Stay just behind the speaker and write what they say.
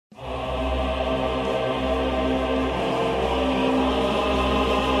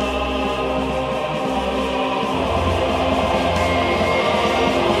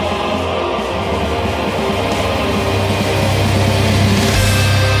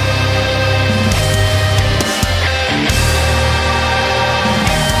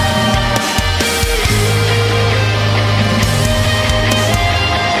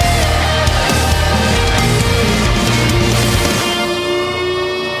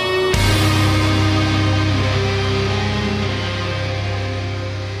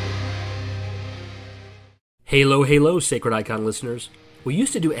Halo, halo, Sacred Icon listeners. We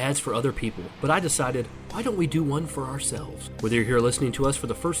used to do ads for other people, but I decided, why don't we do one for ourselves? Whether you're here listening to us for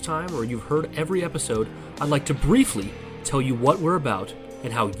the first time or you've heard every episode, I'd like to briefly tell you what we're about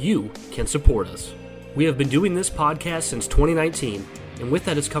and how you can support us. We have been doing this podcast since 2019, and with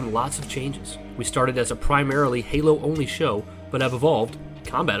that has come lots of changes. We started as a primarily Halo-only show, but have evolved,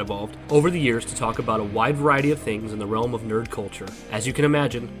 Combat evolved, over the years to talk about a wide variety of things in the realm of nerd culture. As you can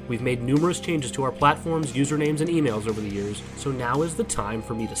imagine, we've made numerous changes to our platforms, usernames, and emails over the years, so now is the time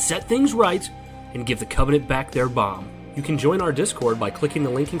for me to set things right and give the Covenant back their bomb. You can join our Discord by clicking the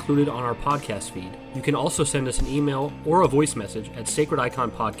link included on our podcast feed. You can also send us an email or a voice message at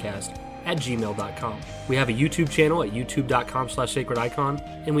sacrediconpodcast@gmail.com. We have a YouTube channel at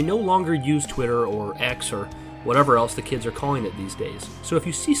youtube.com/sacredicon, and we no longer use Twitter or X or whatever else the kids are calling it these days. So if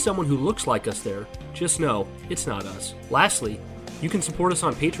you see someone who looks like us there, just know it's not us. Lastly, you can support us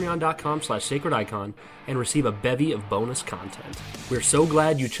on patreon.com/sacredicon and receive a bevy of bonus content. We're so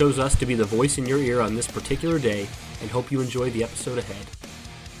glad you chose us to be the voice in your ear on this particular day and hope you enjoy the episode ahead.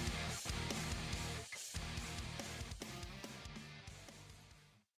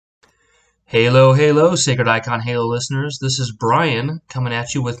 Halo, halo, Sacred Icon Halo listeners. This is Brian coming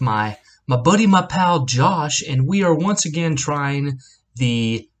at you with my buddy, my pal, Josh, and we are once again trying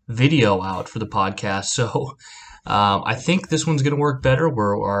the video out for the podcast. So I think this one's going to work better.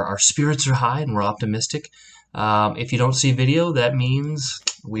 Our spirits are high and we're optimistic. If you don't see video, that means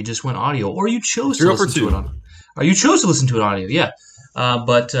we just went audio, or you chose to listen to it on. Or you chose to listen to it audio, yeah.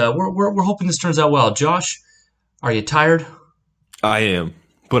 But we're hoping this turns out well. Josh, are you tired? I am,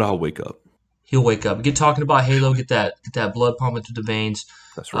 but I'll wake up. He'll wake up. Get talking about Halo. Get that blood pumping through the veins.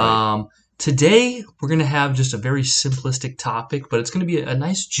 That's right. Today, we're going to have just a very simplistic topic, but it's going to be a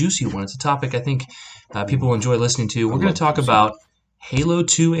nice, juicy one. It's a topic I think people will enjoy listening to. We're going to talk about Halo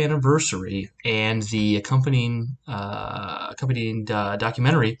 2 Anniversary and the accompanying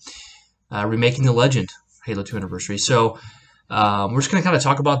documentary, Remaking the Legend, Halo 2 Anniversary. So we're just going to kind of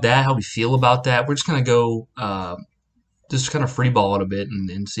talk about that, how we feel about that. We're just going to go just kind of free ball it a bit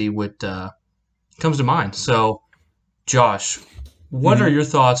and see what comes to mind. So, Josh, what are your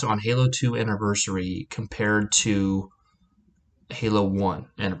thoughts on Halo 2 Anniversary compared to Halo 1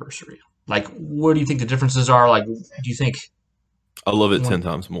 Anniversary? Like, what do you think the differences are? Like, do you think... I love it 10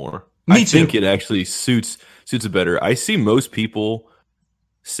 times more. Me I too. think it actually suits it better. I see most people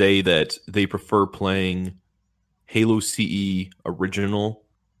say that they prefer playing Halo CE original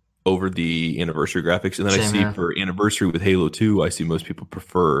over the Anniversary graphics. And then I see for Anniversary with Halo 2, I see most people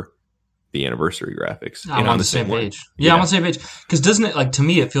prefer the Anniversary graphics. I'm on the same page. Yeah, I'm on the same page. Because doesn't it, like, to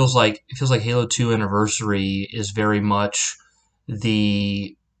me, it feels like Halo 2 Anniversary is very much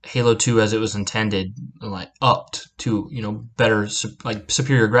the Halo 2 as it was intended, like upped to, better, like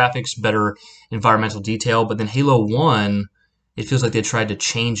superior graphics, better environmental detail. But then Halo 1, it feels like they tried to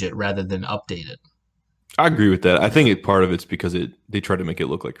change it rather than update it. I agree with that. I think part of it's because they tried to make it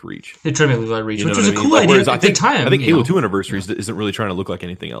look like Reach. They tried to make it look like Reach, which was a cool idea at the time. I think Halo 2 Anniversary isn't really trying to look like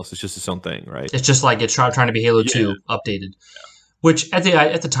anything else. It's just its own thing, right? It's just like it's trying to be Halo 2 updated. Which at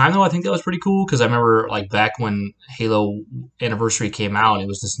the time though, I think that was pretty cool because I remember like back when Halo Anniversary came out, it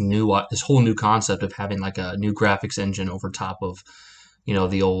was this whole new concept of having like a new graphics engine over top of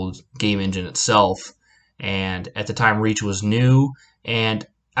the old game engine itself. And at the time, Reach was new, and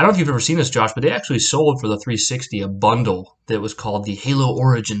I don't know if you've ever seen this, Josh, but they actually sold for the 360 a bundle that was called the Halo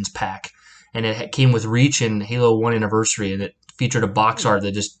Origins Pack. And it came with Reach and Halo 1 Anniversary, and it featured a box art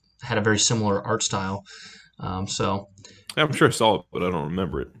that just had a very similar art style. So I'm sure I saw it, but I don't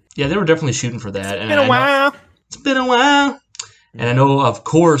remember it. Yeah, they were definitely shooting for that. It's been a while. It's been a while. And I know, of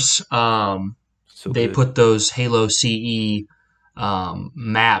course, they put those Halo CE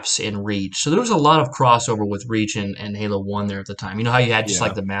maps in Reach. So there was a lot of crossover with Reach and Halo 1 there at the time. You know how you had just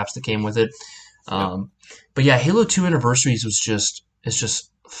like the maps that came with it? But yeah, Halo 2 Anniversaries it's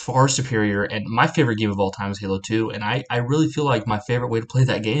just far superior. And my favorite game of all time is Halo 2. And I really feel like my favorite way to play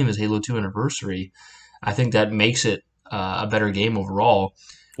that game is Halo 2 Anniversary. I think that makes it a better game overall.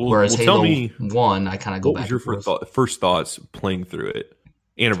 Whereas Halo 1, I kind of go back. What was your first thoughts playing through it?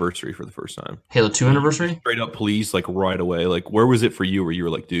 Anniversary for the first time. Halo 2 Anniversary? Straight up, please, like right away. Like, where was it for you where you were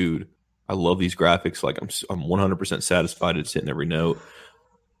like, dude, I love these graphics. Like, I'm 100% satisfied it's hitting every note.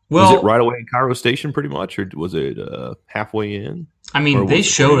 Well, was it right away in Cairo Station pretty much, or was it halfway in? I mean, they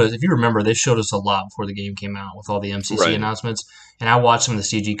showed us, if you remember, they showed us a lot before the game came out with all the MCC announcements. And I watched some of the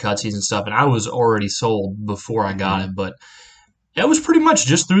CG cutscenes and stuff, and I was already sold before I got it. But it was pretty much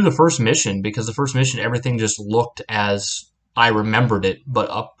just through the first mission, because the first mission, everything just looked as I remembered it, but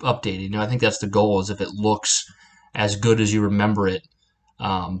updated. I think that's the goal, is if it looks as good as you remember it,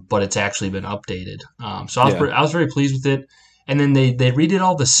 but it's actually been updated. So I was very pleased with it. And then they redid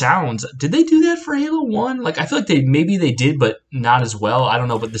all the sounds. Did they do that for Halo 1? Like, I feel like maybe they did, but not as well. I don't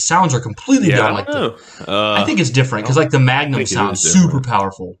know, but the sounds are completely done. Like I think it's different because like the Magnum sounds super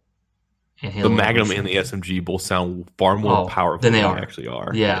powerful. The Magnum and the SMG both sound far more powerful than they actually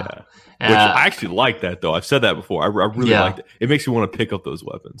are. Yeah. Which I actually like that, though. I've said that before. I really like it. It makes me want to pick up those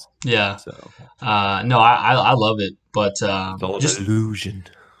weapons. Yeah. So, no, I love it. But it's all just illusion.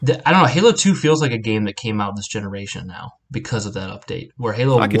 I don't know. Halo 2 feels like a game that came out this generation now because of that update. Where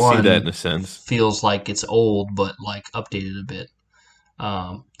Halo 1 can see that in a sense. Feels like it's old, but like updated a bit.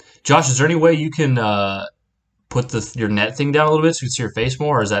 Josh, is there any way you can put your net thing down a little bit so you can see your face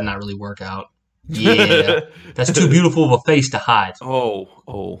more, or does that not really work out? Yeah. That's too beautiful of a face to hide.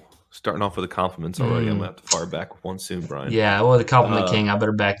 Oh. Starting off with the compliments already. I'm going to have to fire back with one soon, Brian. Yeah, well, the compliment king. I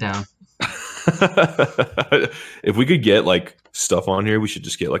better back down. If we could get like stuff on here, we should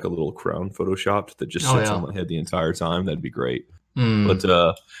just get like a little crown photoshopped that just sits on my head the entire time. That'd be great. But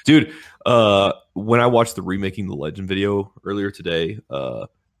dude, when I watched the Remaking the Legend video earlier today,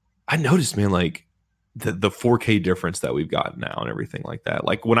 I noticed, man, like the 4K difference that we've got now and everything like that.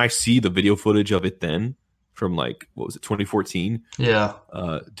 Like when I see the video footage of it then from like, what was it, 2014? Yeah.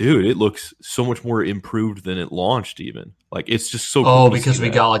 Dude, it looks so much more improved than it launched even. Like it's just so cool because we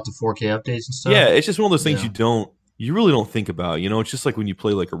got like the 4K updates and stuff? Yeah, it's just one of those things you really don't think about. You know, it's just like when you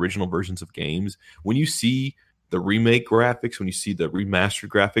play like original versions of games. When you see the remake graphics, when you see the remastered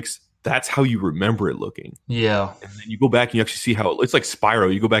graphics, that's how you remember it looking. Yeah. And then you go back and you actually see how it's like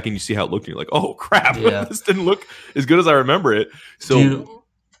Spyro. You go back and you see how it looked and you're like, oh crap, this didn't look as good as I remember it. So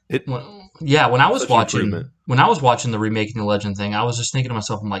when I was watching the Remaking the Legend thing, I was just thinking to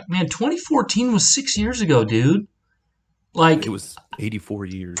myself, I'm like, man, 2014 was 6 years ago, dude. Like it was 84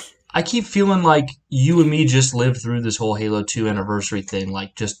 years. I keep feeling like you and me just lived through this whole Halo 2 anniversary thing,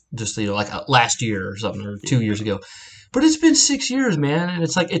 like just like last year or something, or 2 years ago. But it's been 6 years, man, and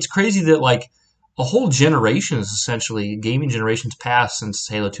it's like it's crazy that like a whole generation is essentially gaming generations passed since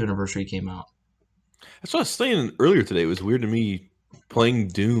Halo 2 anniversary came out. That's what I was saying earlier today. It was weird to me playing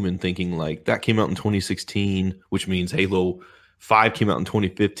Doom and thinking like that came out in 2016, which means Halo 5 came out in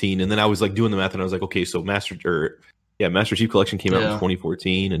 2015, and then I was like doing the math and I was like, okay, so Master Chief Collection came out in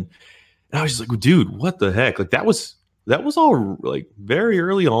 2014, and I was just like, dude, what the heck? Like that was all like very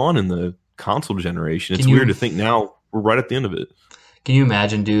early on in the console generation. It's weird to think now we're right at the end of it. Can you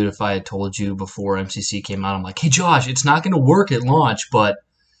imagine, dude, if I had told you before MCC came out, I'm like, hey Josh, it's not going to work at launch, but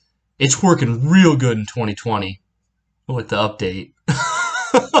it's working real good in 2020 with the update.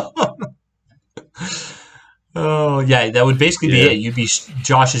 Oh yeah, that would basically be it.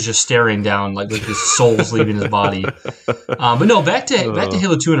 Josh is just staring down like his soul's leaving his body. But no, back to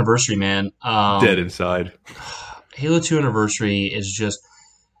Halo 2 Anniversary, man. Dead inside. Halo 2 Anniversary is just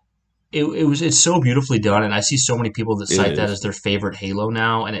it's so beautifully done, and I see so many people that cite that as their favorite Halo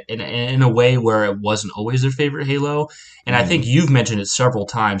now, and in a way where it wasn't always their favorite Halo. And I think you've mentioned it several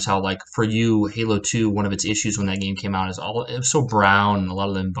times how like for you, Halo 2, one of its issues when that game came out is it was so brown and a lot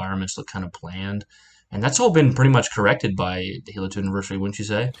of the environments look kind of bland. And that's all been pretty much corrected by the Halo 2 Anniversary, wouldn't you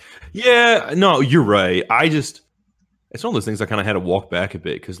say? Yeah, no, you're right. It's one of those things I kind of had to walk back a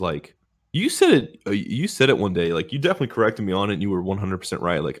bit because, like, you said it one day. Like, you definitely corrected me on it, and you were 100%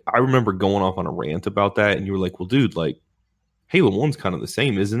 right. Like, I remember going off on a rant about that, and you were like, well, dude, like, Halo 1's kind of the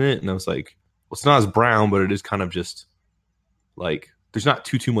same, isn't it? And I was like, well, it's not as brown, but it is kind of just, like, there's not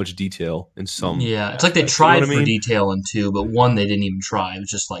too much detail in some. Yeah, it's like they tried for detail in 2, but 1 they didn't even try. It was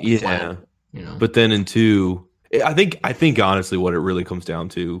just, like, flat. You know? But then in 2, I think honestly what it really comes down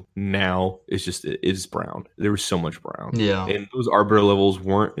to now is just it is brown. There was so much brown. Yeah. And those Arbiter levels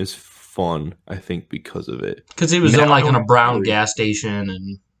weren't as fun, I think, because of it. Because it was in like on a brown gas station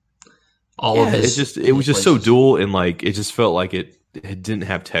and all of his. It was just so dual, and like it just felt like it didn't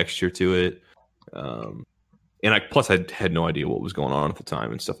have texture to it. And I had no idea what was going on at the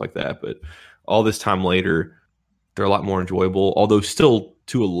time and stuff like that. But all this time later, they're a lot more enjoyable, although still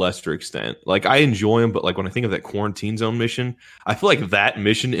to a lesser extent. Like I enjoy them, but like when I think of that quarantine zone mission, I feel like that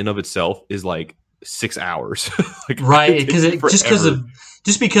mission in of itself is like 6 hours. Like, right,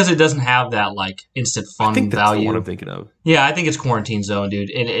 just because it doesn't have that like instant fun I think that's value. The one I'm thinking of. Yeah, I think it's quarantine zone,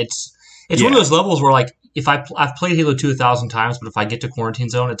 dude. And it's one of those levels where like if I've played Halo 2 1,000 times, but if I get to quarantine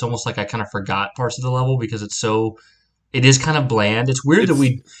zone, it's almost like I kind of forgot parts of the level because it is kind of bland. It's weird that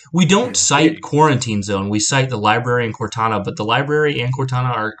we don't cite Quarantine Zone. We cite the Library and Cortana, but the Library and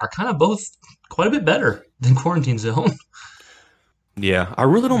Cortana are kind of both quite a bit better than Quarantine Zone. Yeah, I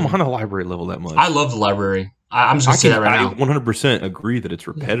really don't mind the Library level that much. I love the Library. I'm just going to say that right now. I 100% agree that it's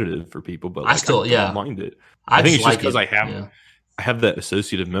repetitive for people, but like, I don't mind it. I think it's just because I have that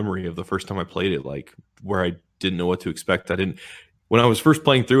associative memory of the first time I played it, like where I didn't know what to expect. When I was first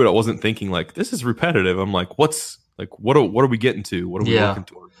playing through it, I wasn't thinking like this is repetitive. I'm like, what are we getting to? What are we working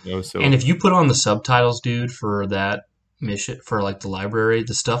toward? So, and if you put on the subtitles, dude, for that mission, for like the library,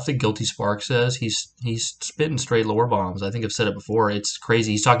 the stuff that Guilty Spark says, he's spitting straight lore bombs. I think I've said it before. It's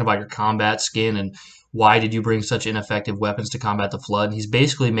crazy. He's talking about your combat skin and why did you bring such ineffective weapons to combat the Flood. And he's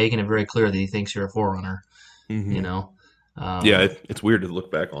basically making it very clear that he thinks you're a Forerunner. Mm-hmm. Yeah, it's weird to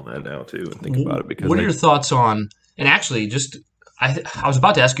look back on that now too and think about it. Because what are your thoughts on? And actually, I was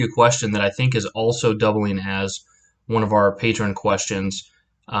about to ask you a question that I think is also doubling as one of our patron questions.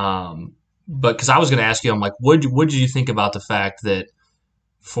 But because I was going to ask you, I'm like, what did you think about the fact that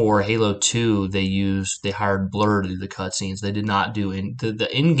for Halo 2 they hired Blur to do the cutscenes? They did not do the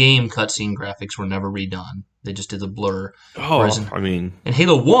in-game cutscene graphics were never redone. They just did the blur. In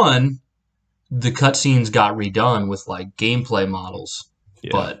Halo 1, the cutscenes got redone with like gameplay models,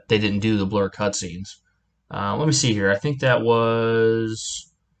 but they didn't do the blur cutscenes. Let me see here. I think that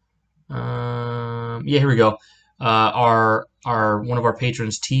was here we go. Our one of our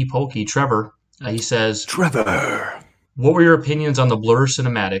patrons, T Pokey, Trevor, he says, Trevor, what were your opinions on the Blur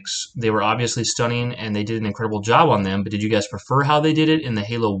cinematics? They were obviously stunning and they did an incredible job on them, but did you guys prefer how they did it in the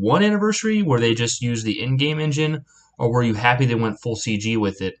Halo 1 anniversary where they just used the in-game engine, or were you happy they went full CG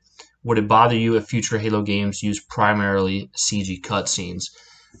with it? Would it bother you if future Halo games use primarily CG cutscenes?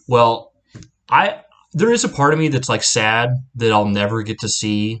 Well, there is a part of me that's like sad that I'll never get to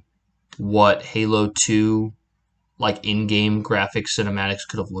see what Halo 2 like in-game graphics cinematics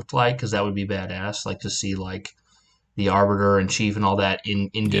could have looked like, because that would be badass, like to see like the Arbiter and Chief and all that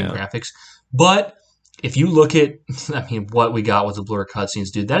in-game graphics. But if you look at, what we got with the blur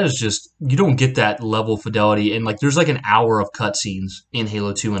cutscenes, dude, that is just, you don't get that level of fidelity. And like, there's like an hour of cutscenes in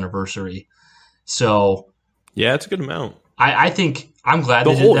Halo 2 Anniversary. So yeah, it's a good amount. I think I'm glad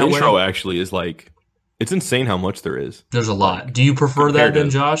the they did whole that intro way. actually is like, it's insane how much there is. There's a lot. Like, do you prefer that than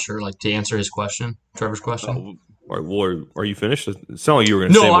Josh, or like to answer his question, Trevor's question? Are you finished? It sounded like you were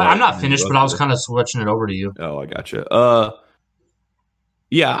going to say. No, I'm not finished, but I was kind of switching it over to you. Oh, I gotcha.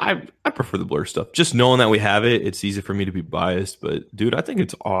 Yeah, I prefer the blur stuff. Just knowing that we have it, it's easy for me to be biased. But dude, I think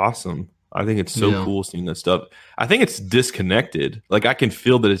it's awesome. I think it's so cool seeing that stuff. I think it's disconnected. Like I can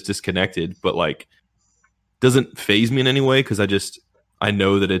feel that it's disconnected, but like doesn't phase me in any way because I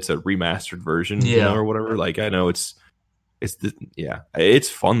know that it's a remastered version, or whatever. Like I know it's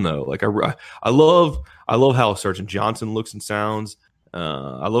fun though. Like I love how Sergeant Johnson looks and sounds.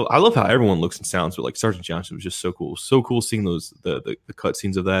 I love how everyone looks and sounds, but like Sergeant Johnson was just so cool seeing those the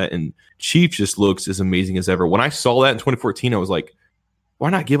cutscenes of that, and Chief just looks as amazing as ever. When I saw that in 2014, I was like, why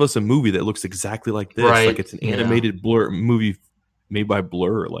not give us a movie that looks exactly like this? Right. Like it's an animated Blur movie made by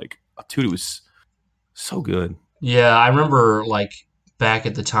Blur. Like, dude, it was so good. Yeah, I remember like back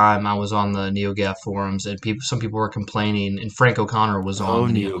at the time I was on the NeoGAF forums, and some people were complaining, and Frank O'Connor was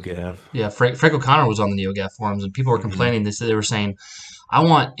on the NeoGAF. Yeah, Frank O'Connor was on the NeoGAF forums, and people were complaining. They were saying, I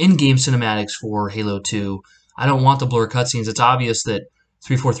want in-game cinematics for Halo 2. I don't want the blur cutscenes. It's obvious that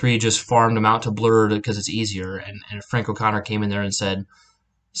 343 just farmed them out to blur because it's easier. And Frank O'Connor came in there and said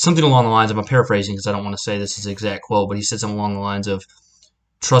something along the lines of, I'm paraphrasing because I don't want to say this is the exact quote, but he said something along the lines of,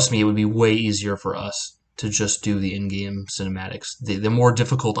 trust me, it would be way easier for us to just do the in-game cinematics. The more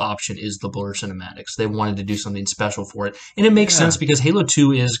difficult option is the blur cinematics. They wanted to do something special for it. And it makes sense because Halo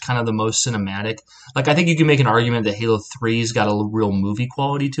 2 is kind of the most cinematic. Like, I think you can make an argument that Halo 3's got a real movie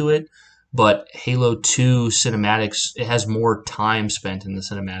quality to it, but Halo 2 cinematics, it has more time spent in the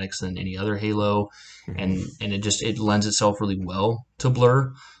cinematics than any other Halo, and it lends itself really well to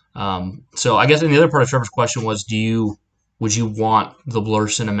blur. So I guess, and the other part of Trevor's question was, would you want the Blur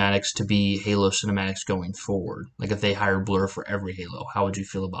cinematics to be Halo cinematics going forward? Like if they hire Blur for every Halo, how would you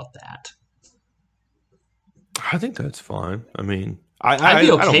feel about that? I think that's fine. I mean, I'd be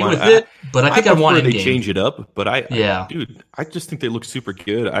okay with it, but I think I'd want to change it up. But dude, I just think they look super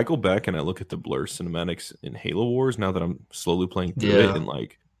good. I go back and I look at the Blur cinematics in Halo Wars now that I'm slowly playing through it, and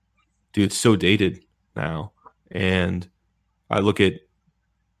like, dude, it's so dated now. And I look at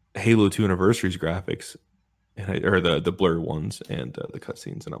Halo 2 Anniversary's graphics, or the blur ones and the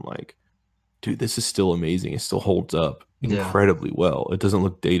cutscenes, and I'm like, dude, this is still amazing. It still holds up incredibly well. It doesn't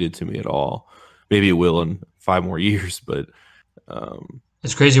look dated to me at all. Maybe it will in 5 more years, but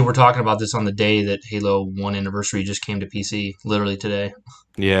it's crazy. We're talking about this on the day that Halo 1 Anniversary just came to PC, literally today.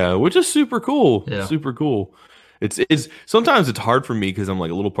 Yeah, which is super cool. Yeah. Super cool. It's sometimes it's hard for me because I'm like,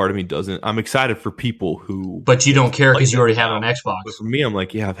 a little part of me doesn't. I'm excited for people who, but you don't care because you already have it on Xbox. But for me, I'm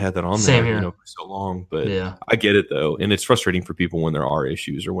like, I've had that on Same there, here. For so long. But I get it though, and it's frustrating for people when there are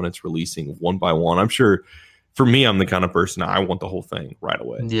issues or when it's releasing one by one. I'm sure for me, I'm the kind of person I want the whole thing right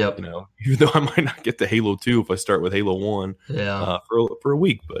away. Yep. You know, even though I might not get the Halo 2 if I start with Halo 1 for a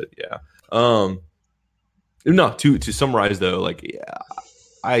week, but yeah. No, to summarize though, like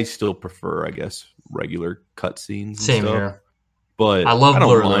I still prefer, I guess, regular cutscenes and Same stuff. here. But I love don't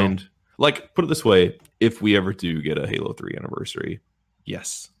Blur, mind. though. Like, put it this way, if we ever do get a Halo 3 anniversary,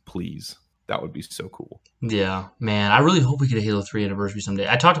 yes, please. That would be so cool. Yeah, man. I really hope we get a Halo 3 anniversary someday.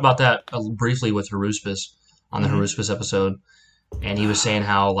 I talked about that briefly with Haruspis on the Haruspis episode, and he was saying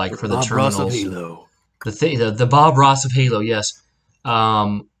how, like, for the Bob terminals, Ross of Halo. the Bob Ross of Halo, yes.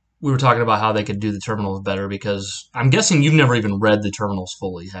 We were talking about how they could do the terminals better because I'm guessing you've never even read the terminals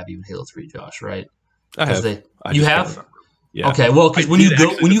fully, have you, in Halo 3, Josh? Right? I have. You have? Yeah. Okay. Well, because when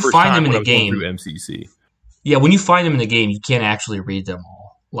you find them in the game, through MCC. Yeah, when you find them in the game, you can't actually read them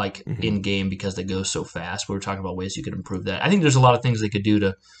all in game because they go so fast. We were talking about ways you could improve that. I think there's a lot of things they could do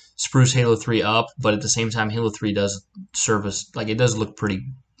to spruce Halo 3 up, but at the same time, Halo 3 does service it does look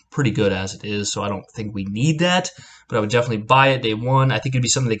pretty good as it is. So I don't think we need that, but I would definitely buy it day one. I think it'd be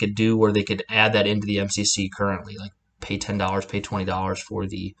something they could do where they could add that into the MCC currently, like pay $10, pay $20 for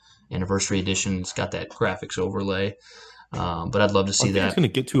the anniversary edition. It's got that graphics overlay. But I'd love to see that. It's going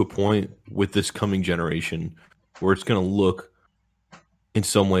to get to a point with this coming generation where it's going to look, in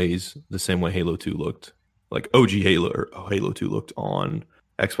some ways, the same way Halo 2 looked. Like OG Halo or Halo 2 looked on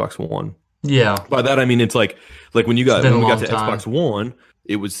Xbox One. Yeah. By that I mean it's like when we got to time. Xbox One,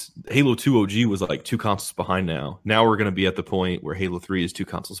 it was Halo 2 OG was like 2 consoles behind now. Now we're going to be at the point where Halo 3 is 2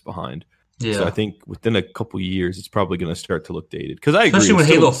 consoles behind. Yeah. So I think within a couple of years, it's probably going to start to look dated. Because I agree, especially when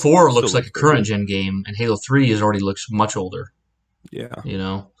Halo 4 looks like a current gen game, and Halo 3 already looks much older. Yeah, you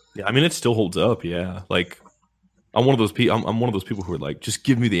know. Yeah, I mean it still holds up. Yeah, like I'm one of those people. I'm one of those people who are like, just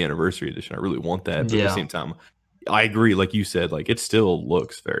give me the anniversary edition. I really want that. But at the same time, I agree. Like you said, like it still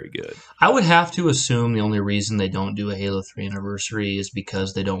looks very good. I would have to assume the only reason they don't do a Halo 3 anniversary is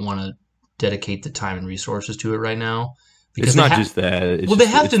because they don't want to dedicate the time and resources to it right now. Because it's not just that. They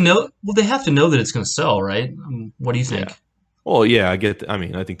have to know. Well, they have to know that it's going to sell, right? What do you think? Yeah. Well, yeah, I get. I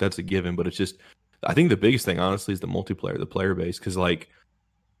mean, I think that's a given, but it's just. I think the biggest thing, honestly, is the multiplayer, the player base, because like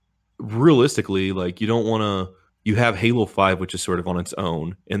realistically, like you don't want to. You have Halo 5, which is sort of on its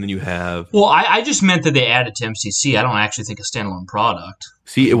own, and then you have. Well, I just meant that they added to MCC. I don't actually think a standalone product.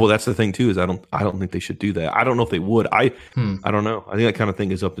 See, well, that's the thing too. Is I don't think they should do that. I don't know if they would. I don't know. I think that kind of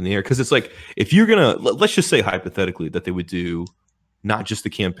thing is up in the air because it's like if you're gonna let's just say hypothetically that they would do not just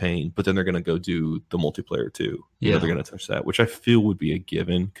the campaign, but then they're gonna go do the multiplayer too. You know, they're gonna touch that, which I feel would be a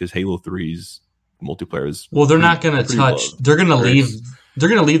given because Halo 3's multiplayer is. Well, they're not gonna touch. Low. They're gonna leave. They're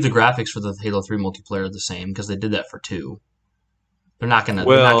gonna leave the graphics for the Halo 3 multiplayer the same because they did that for 2. They're not gonna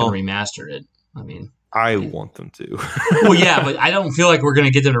remaster it. I mean. I want them to. Well, yeah, but I don't feel like we're going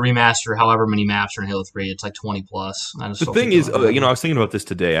to get them to remaster however many maps are in Halo 3. It's like 20 plus. The thing is, I was thinking about this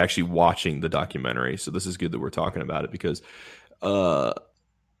today, actually watching the documentary. So this is good that we're talking about it because,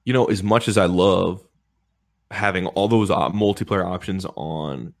 as much as I love having all those multiplayer options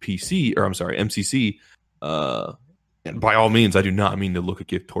on PC, or I'm sorry, MCC, and by all means, I do not mean to look a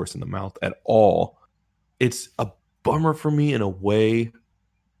gift horse in the mouth at all. It's a bummer for me in a way.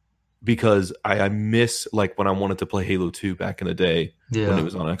 Because I miss like when I wanted to play Halo 2 back in the day when it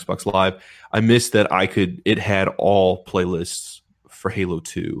was on Xbox Live. I miss that it had all playlists for Halo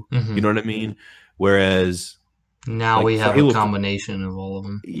 2. Mm-hmm. You know what I mean? Whereas now we have a combination of all of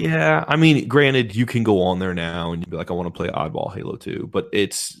them. Yeah, I mean, granted, you can go on there now and you'd be like, I want to play Oddball Halo 2, but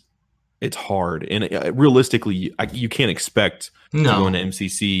it's hard, and realistically, you can't expect to go into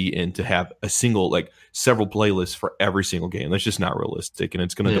MCC and to have a single, like several playlists for every single game. That's just not realistic, and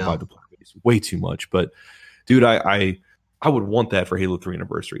it's going to divide the player base way too much. But, dude, I would want that for Halo 3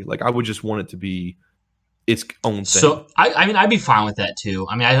 Anniversary. Like, I would just want it to be its own thing. So, I mean, I'd be fine with that too.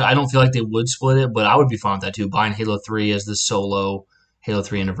 I mean, I don't feel like they would split it, but I would be fine with that too. Buying Halo 3 as the solo Halo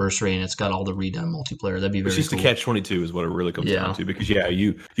 3 Anniversary, and it's got all the redone multiplayer. That'd be very cool. It's just the catch-22 is what it really comes down to. Because,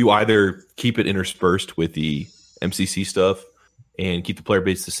 you either keep it interspersed with the MCC stuff and keep the player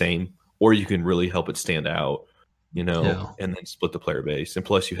base the same, or you can really help it stand out, and then split the player base. And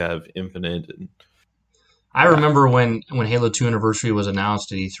plus, you have Infinite. And I remember when Halo 2 Anniversary was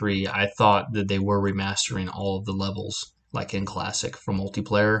announced at E3, I thought that they were remastering all of the levels, like in Classic, for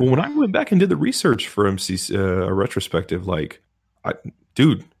multiplayer. Well, when I went back and did the research for MCC, a retrospective,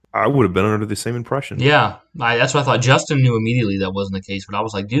 I would have been under the same impression. Yeah, that's what I thought. Justin knew immediately that wasn't the case, but I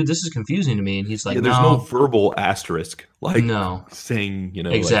was like, dude, this is confusing to me. And he's like, there's no verbal asterisk, like saying,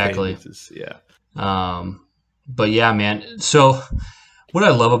 exactly. Like, hey, this is, but yeah, man. So what I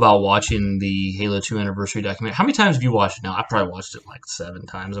love about watching the Halo 2 anniversary documentary. How many times have you watched it now? I probably watched it like 7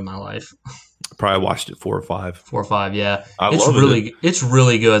 times in my life. Probably watched it 4 or 5. 4 or 5, yeah. I It's love really it's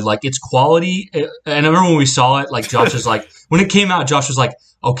really good. Like it's quality. And I remember when we saw it, like Josh was like, when it came out, Josh was like,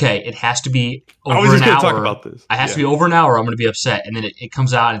 okay, it has to be over I was just an going hour. to talk about this. It has to be over an hour. I'm going to be upset. And then it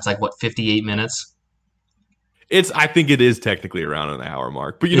comes out and it's like, what, 58 minutes? I think it is technically around an hour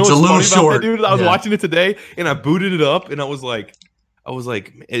mark. But you know It's what's a little funny short. about that, dude? I was Yeah. watching it today and I booted it up and I was like,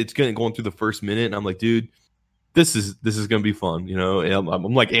 it's going through the first minute and I'm like, dude, this is going to be fun, you know? And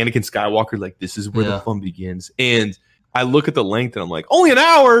I'm like Anakin Skywalker, like this is where the fun begins. And I look at the length and I'm like, only an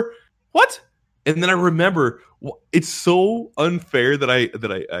hour? What? And then I remember it's so unfair that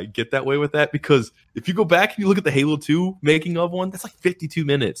I get that way with that, because if you go back and you look at the Halo 2 making of one, that's like 52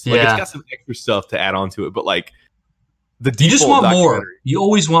 minutes. Like it's got some extra stuff to add on to it, but like you just want more. You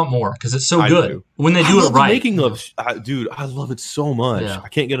always want more because it's so good when they do it right. Making of, dude, I love it so much. Yeah. I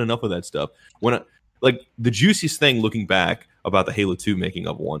can't get enough of that stuff. Like the juiciest thing looking back about the Halo 2 making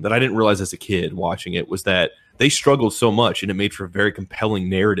of one that I didn't realize as a kid watching it was that they struggled so much and it made for a very compelling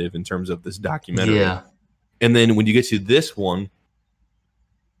narrative in terms of this documentary. Yeah. And then when you get to this one,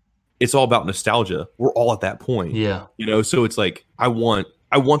 it's all about nostalgia. We're all at that point. Yeah. You know, so it's like I want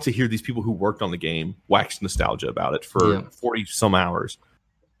to hear these people who worked on the game wax nostalgia about it for 40 some hours.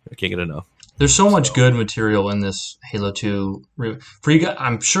 I can't get enough. There's so much good material in this Halo 2. For you guys,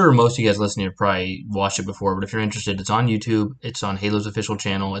 I'm sure most of you guys listening have probably watched it before, but if you're interested, it's on YouTube. It's on Halo's official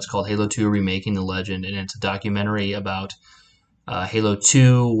channel. It's called Halo 2 Remaking the Legend, and it's a documentary about Halo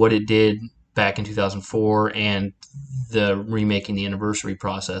 2, what it did back in 2004, and the remaking the anniversary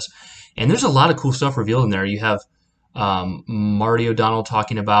process. And there's a lot of cool stuff revealed in there. You have Marty O'Donnell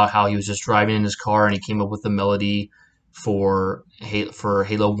talking about how he was just driving in his car and he came up with the melody for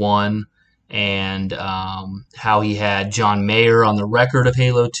Halo 1, and how he had John Mayer on the record of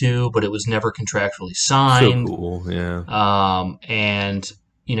Halo 2, but it was never contractually signed. So cool, yeah. And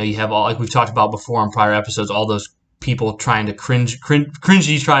you have all, like we've talked about before on prior episodes, all those people trying to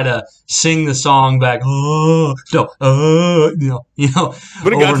cringy try to sing the song back. Oh, no,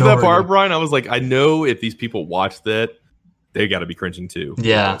 When it got to that part, Brian, I was like, I know if these people watch that, they got to be cringing too.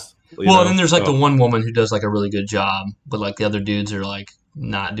 Yeah. Well, then there's like the one woman who does like a really good job, but like the other dudes are like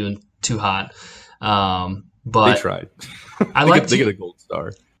not doing too hot. But they tried. They get a gold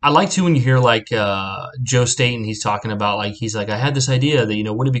star. I like to when you hear like Joe Staten, he's talking about like he's like, I had this idea that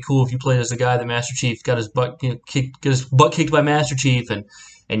wouldn't it be cool if you played as the guy that Master Chief got his butt kicked by Master Chief,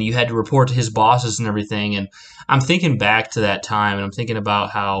 and you had to report to his bosses and everything. And I'm thinking back to that time, and I'm thinking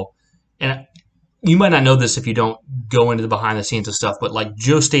about how, and you might not know this if you don't go into the behind the scenes of stuff, but like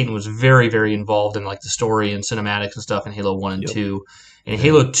Joe Staten was very, very involved in like the story and cinematics and stuff in Halo 1 and 2. In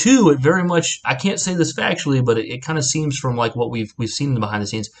Halo 2, it very much, I can't say this factually, but it kind of seems from like what we've seen in the behind the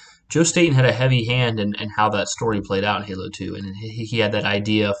scenes, Joe Staten had a heavy hand in how that story played out in Halo 2. And he had that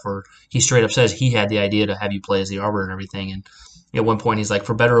idea he straight up says he had the idea to have you play as the Arbiter and everything. And at one point he's like,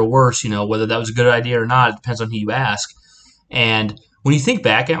 for better or worse, whether that was a good idea or not, it depends on who you ask. And when you think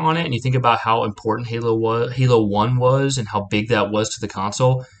back on it and you think about how important Halo 1 was and how big that was to the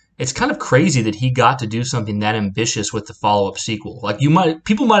console, it's kind of crazy that he got to do something that ambitious with the follow-up sequel. Like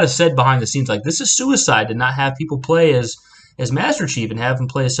people might have said behind the scenes, like, this is suicide to not have people play as Master Chief and have him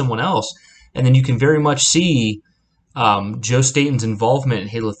play as someone else. And then you can very much see Joe Staten's involvement in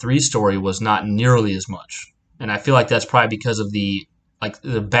Halo 3's story was not nearly as much. And I feel like that's probably because of the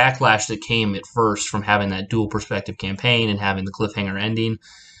backlash that came at first from having that dual perspective campaign and having the cliffhanger ending.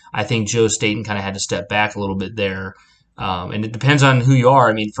 I think Joe Staten kind of had to step back a little bit there. And it depends on who you are.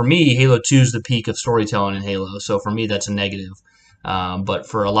 I mean, for me, Halo 2 is the peak of storytelling in Halo. So for me, that's a negative. But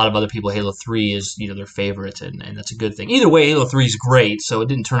for a lot of other people, Halo 3 is their favorite, and that's a good thing. Either way, Halo 3 is great, so it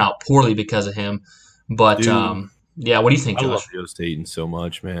didn't turn out poorly because of him. But, yeah, what do you think, Josh? I love Joe Staten so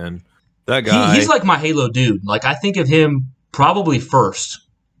much, man. That guy. He's like my Halo dude. Like, I think of him probably first.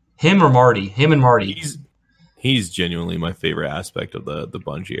 Him and Marty. He's genuinely my favorite aspect of the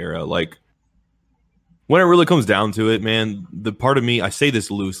Bungie era. Like, when it really comes down to it, man, the part of me, I say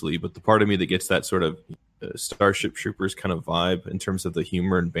this loosely, but the part of me that gets that sort of Starship Troopers kind of vibe in terms of the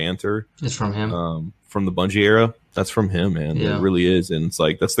humor and banter is from him. From the Bungie era. That's from him, man. Yeah. It really is. And it's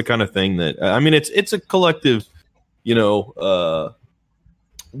like, that's the kind of thing that, I mean, it's a collective,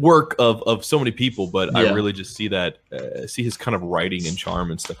 work of so many people, but I really just see that, see his kind of writing and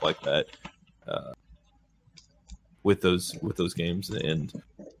charm and stuff like that with those games. And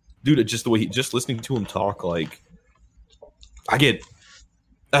dude, just the way just listening to him talk, like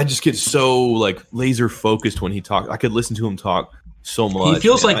I just get so like laser focused when he talks. I could listen to him talk so much. He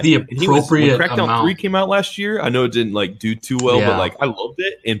feels man. like the appropriate when Crackdown amount. 3 came out last year, I know it didn't like do too well, Yeah. but like I loved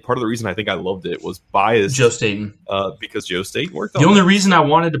it. And part of the reason I think I loved it was biased Joe Staten. because Joe Staten worked on The only it. reason I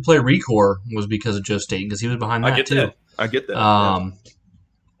wanted to play Recore was because of Joe Staten, because he was behind that I get too. that. I get that.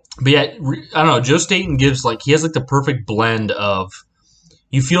 But yeah, I don't know. Joe Staten gives he has like the perfect blend of,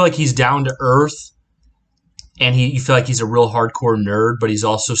 you feel like he's down to earth, and you feel like he's a real hardcore nerd, but he's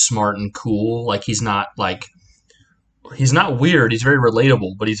also smart and cool. Like he's not weird. He's very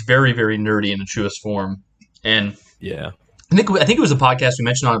relatable, but he's very, very nerdy in the truest form. And Yeah. I think it was a podcast we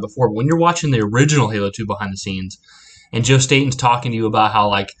mentioned on it before, but when you're watching the original Halo 2 behind the scenes, and Joe Staten's talking to you about how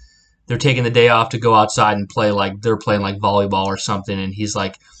like they're taking the day off to go outside and play, like they're playing like volleyball or something, and he's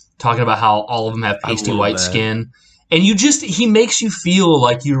like talking about how all of them have pasty white skin, and he makes you feel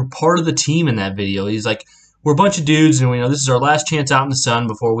like you're part of the team in that video. He's like, we're a bunch of dudes, and we know this is our last chance out in the sun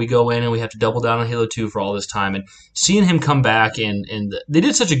before we go in, and we have to double down on Halo 2 for all this time. And seeing him come back, and they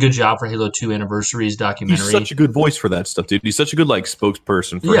did such a good job for Halo 2 Anniversaries documentary. He's such a good voice for that stuff, dude. He's such a good like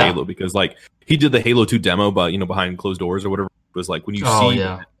spokesperson for Halo, because like he did the Halo 2 demo, but behind closed doors or whatever. It was like when you see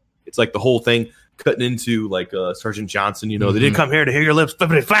that, it's like the whole thing cutting into like Sergeant Johnson. They didn't come here to hear your lips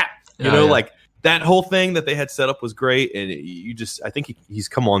flippity flap. Like that whole thing that they had set up was great, and I think he's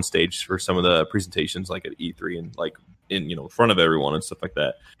come on stage for some of the presentations, like at E3 and like in front of everyone and stuff like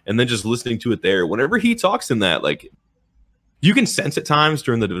that. And then just listening to it there, whenever he talks in that, like you can sense at times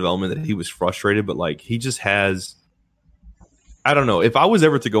during the development that he was frustrated, but like he just has, I don't know. If I was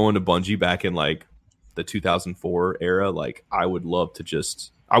ever to go into Bungie back in like the 2004 era, like I would love to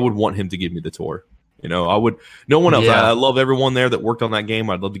I would want him to give me the tour. I would. No one else. Yeah. I love everyone there that worked on that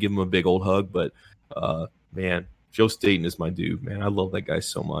game. I'd love to give him a big old hug, but man, Joe Staten is my dude, man. I love that guy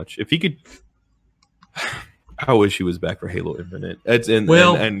so much. If he could, I wish he was back for Halo Infinite.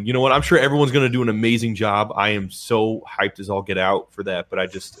 And you know what? I'm sure everyone's going to do an amazing job. I am so hyped as all get out for that. But I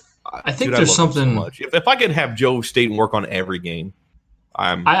think dude, there's I love something. him so much. If I could have Joe Staten work on every game,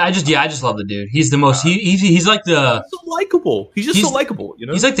 I just love the dude. He's the most. He's like the so likable. He's just so likable.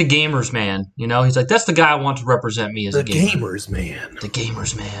 He's like the gamers man. He's like, that's the guy I want to represent me as a gamer. Gamers man. The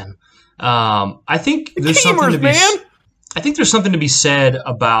gamers man. I think there's something to be. I think there's something to be said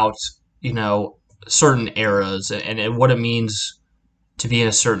about certain eras and what it means to be in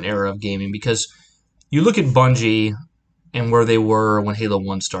a certain era of gaming, because you look at Bungie and where they were when Halo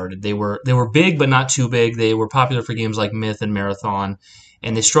 1 started. They were big, but not too big. They were popular for games like Myth and Marathon,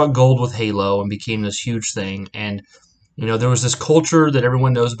 and they struck gold with Halo and became this huge thing. And, there was this culture that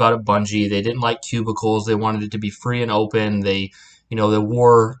everyone knows about at Bungie. They didn't like cubicles. They wanted it to be free and open. They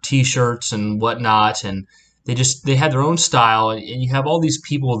wore T-shirts and whatnot, and they had their own style. And you have all these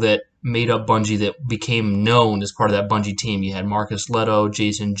people that made up Bungie that became known as part of that Bungie team. You had Marcus Leto,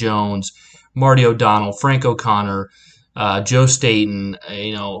 Jason Jones, Marty O'Donnell, Frank O'Connor, Joe Staten,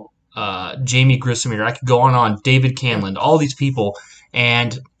 Jamie Grissom. I could go on. David Canland, all these people.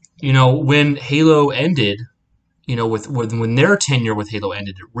 And, when Halo ended, when their tenure with Halo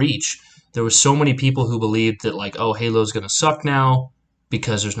ended at Reach, there was so many people who believed that like, oh, Halo's going to suck now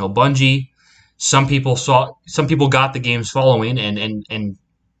because there's no Bungie. Some people got the game's following and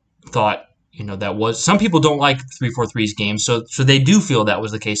thought, that was, some people don't like 343's games. So they do feel that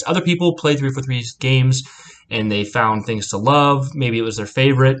was the case. Other people played 343's games and they found things to love. Maybe it was their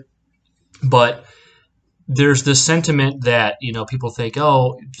favorite, but there's this sentiment that, people think,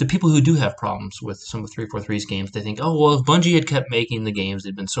 oh, the people who do have problems with some of 343's games, they think, oh, well, if Bungie had kept making the games,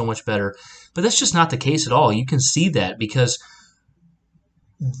 they'd been so much better. But that's just not the case at all. You can see that because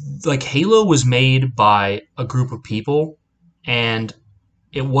like Halo was made by a group of people, and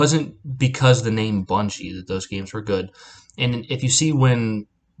it wasn't because the name Bungie that those games were good. And if you see when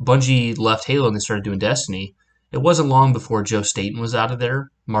Bungie left Halo and they started doing Destiny, it wasn't long before Joe Staten was out of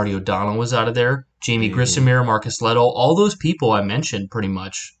there, Marty O'Donnell was out of there, Jamie Grissom, Marcus Leto, all those people I mentioned pretty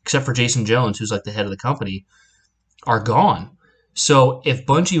much, except for Jason Jones, who's like the head of the company, are gone. So if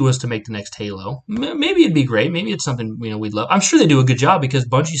Bungie was to make the next Halo, maybe it'd be great. Maybe it's something we'd love. I'm sure they do a good job because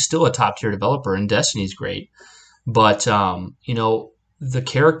Bungie's still a top tier developer and Destiny's great. But the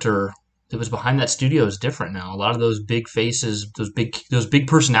character that was behind that studio is different now. A lot of those big faces, those big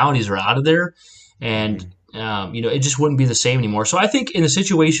personalities are out of there, and it just wouldn't be the same anymore. So I think in the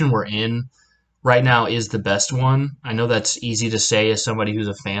situation we're in right now is the best one. I know that's easy to say as somebody who's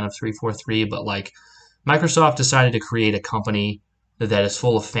a fan of 343, but like Microsoft decided to create a company that is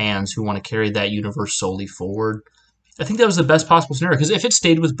full of fans who want to carry that universe solely forward. I think that was the best possible scenario, because if it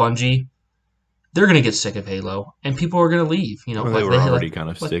stayed with Bungie, they're going to get sick of Halo, and people are going to leave. They were already kind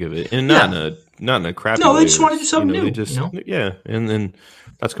of sick of it, and not in a crappy way. No, they just want to do something new. Yeah, and then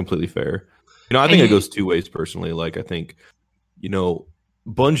that's completely fair. I think it goes two ways personally. Like, I think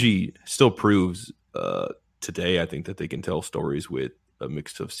Bungie still proves today, I think, that they can tell stories with a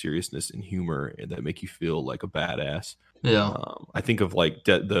mix of seriousness and humor and that make you feel like a badass. Yeah. I think of like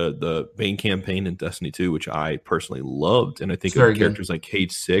the Bane campaign in Destiny 2, which I personally loved, and I think It's very of characters like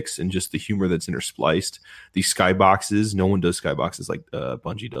Cage 6 and just the humor that's interspliced. These skyboxes, no one does skyboxes like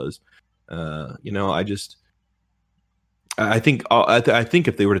Bungie does. I think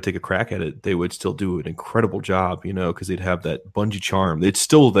if they were to take a crack at it, they would still do an incredible job, because they'd have that Bungie charm. It's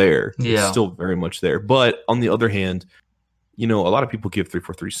still there. Yeah. It's still very much there. But on the other hand, a lot of people give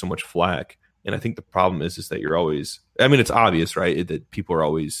 343 so much flack. And I think the problem is that you're always, it's obvious, right, that people are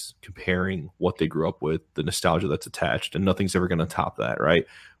always comparing what they grew up with, the nostalgia that's attached, and nothing's ever going to top that, right?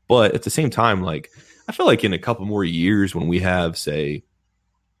 But at the same time, like, I feel like in a couple more years when we have, say,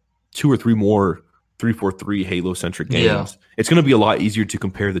 2 or 3 more 343 Halo-centric games, it's going to be a lot easier to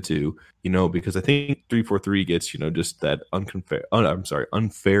compare the two, because I think 343 gets, just that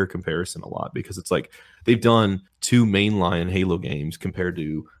unfair comparison a lot, because it's like they've done 2 mainline Halo games compared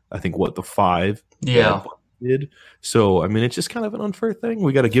to, I think, the 5 did. So, it's just kind of an unfair thing.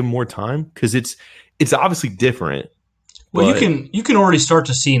 We got to give them more time because it's obviously different. Well, you can already start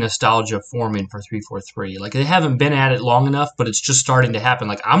to see nostalgia forming for 343. Like, they haven't been at it long enough, but it's just starting to happen.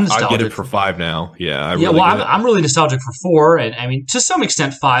 Like, I'm nostalgic. I get it for 5 now. Yeah, I'm really nostalgic for 4, and to some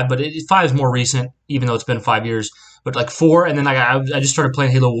extent 5, but 5 is more recent, even though it's been 5 years. But like 4, and then I just started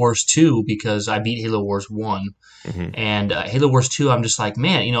playing Halo Wars 2 because I beat Halo Wars 1. Mm-hmm. And Halo Wars 2, I'm just like,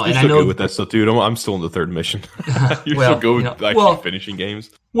 man, You're and so I know good with that stuff, dude. I'm still in the 3rd mission. You're so good with finishing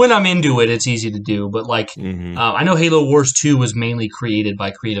games. When I'm into it, it's easy to do. But like, I know Halo Wars 2 was mainly created by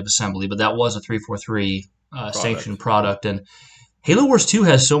Creative Assembly, but that was a 343 sanctioned product. And Halo Wars 2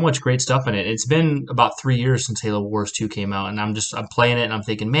 has so much great stuff in it. It's been about 3 years since Halo Wars 2 came out, and I'm playing it and I'm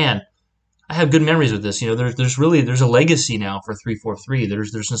thinking, man, I have good memories with this. There's a legacy now for 343.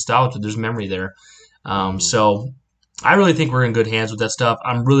 There's nostalgia, there's memory there. So I really think we're in good hands with that stuff.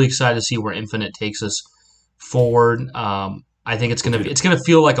 I'm really excited to see where Infinite takes us forward. I think it's gonna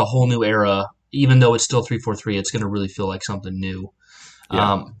feel like a whole new era, even though it's still 343. It's gonna really feel like something new.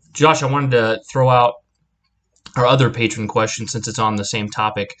 Yeah. Josh, I wanted to throw out our other patron question since it's on the same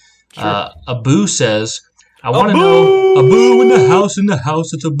topic. Sure. Abu says, "I want to know Abu in the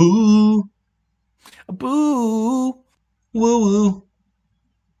house. It's Abu, Abu, woo woo,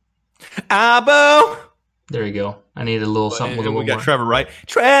 Abu." There you go. I need a little something with a little more. We got more. Trevor, right?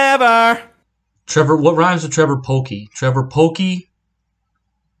 Trevor, what rhymes with Trevor Pokey? Trevor Pokey?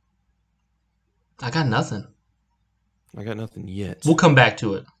 I got nothing. I got nothing yet. We'll come back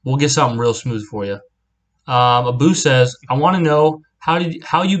to it. We'll get something real smooth for you. Abu says, I want to know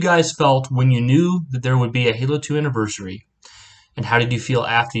how you guys felt when you knew that there would be a Halo 2 anniversary, and how did you feel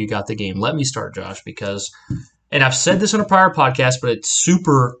after you got the game? Let me start, Josh, and I've said this on a prior podcast, but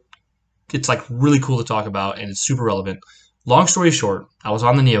it's like really cool to talk about, and it's super relevant. Long story short, I was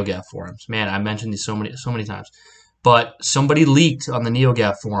on the NeoGAF forums. Man, I mentioned these so many times. But somebody leaked on the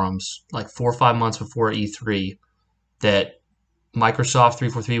NeoGAF forums like 4 or 5 months before E3 that Microsoft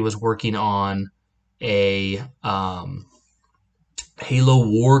 343 was working on a Halo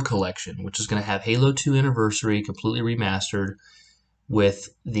War collection, which is going to have Halo 2 Anniversary completely remastered with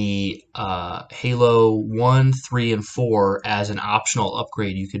the Halo 1, 3, and 4 as an optional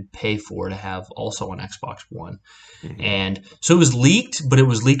upgrade you could pay for to have also on Xbox One. Mm-hmm. And so it was leaked, but it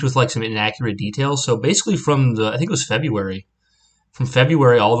was leaked with like some inaccurate details. So basically from I think it was February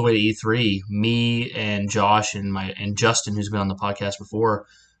all the way to E3, me and Josh and Justin, who's been on the podcast before,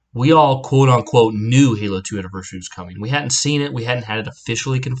 we all quote unquote knew Halo 2 Anniversary was coming. We hadn't seen it, we hadn't had it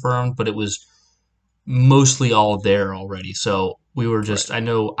officially confirmed, but it was mostly all there already. So we were just, right. I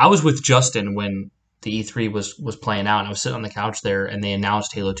know I was with Justin when the E3 was playing out, and I was sitting on the couch there, and they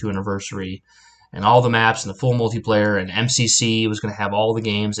announced Halo 2 Anniversary and all the maps and the full multiplayer, and MCC was going to have all the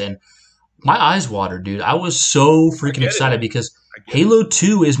games, and my eyes watered, dude. I was so freaking excited because Halo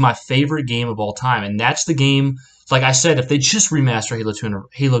 2 is my favorite game of all time, and that's the game, like I said, if they just remaster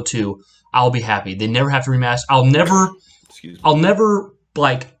Halo 2, I'll be happy. They never have to remaster. I'll never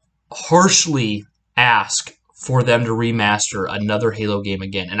like harshly ask for them to remaster another Halo game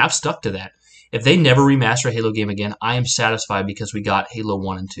again, and I've stuck to that. If they never remaster a Halo game again, I am satisfied because we got Halo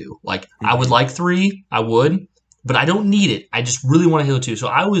 1 and 2. Like, mm-hmm. I would like 3, I would, but I don't need it. I just really want a Halo 2. So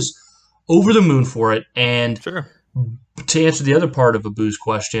I was over the moon for it. And sure. To answer the other part of Abu's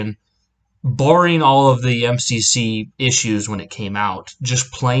question, barring all of the MCC issues when it came out,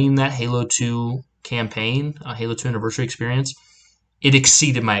 just playing that Halo 2 campaign, Halo 2 Anniversary experience, it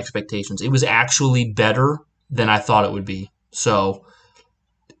exceeded my expectations. It was actually better than I thought it would be. So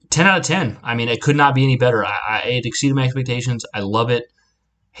 10 out of 10. I mean, it could not be any better. It exceeded my expectations. I love it.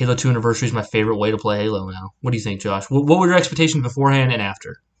 Halo 2 Anniversary is my favorite way to play Halo now. What do you think, Josh? What were your expectations beforehand and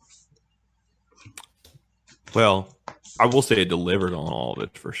after? Well, I will say it delivered on all of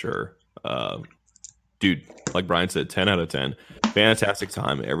it for sure. Dude, like Brian said, 10 out of 10. Fantastic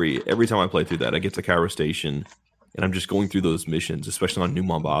time. Every time I play through that, I get to Cairo Station, and I'm just going through those missions, especially on New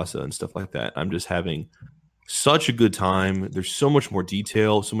Mombasa and stuff like that. I'm just having such a good time. There's so much more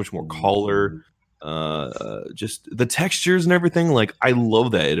detail, so much more color, just the textures and everything. Like, I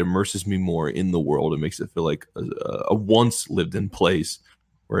love that. It immerses me more in the world. It makes it feel like a once lived in place,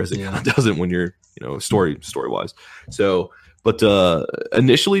 whereas it kind of doesn't when you're, story wise. So, but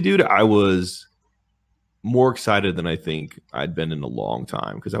initially, dude, I was more excited than I think I'd been in a long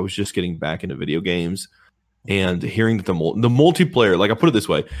time, because I was just getting back into video games. And hearing that the multiplayer, like, I put it this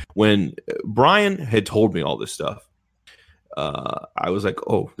way, when Brian had told me all this stuff, I was like,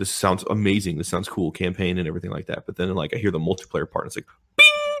 oh, this sounds amazing. This sounds cool, campaign and everything like that. But then, like, I hear the multiplayer part, and it's like, bing!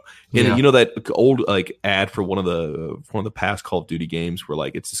 And you know that old like ad for one of the past Call of Duty games where,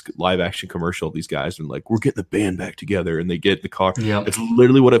 like, it's this live action commercial of these guys and, like, we're getting the band back together, and they get in the car. Yep. It's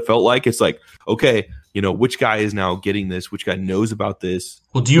literally what it felt like. It's like, okay, which guy is now getting this? Which guy knows about this?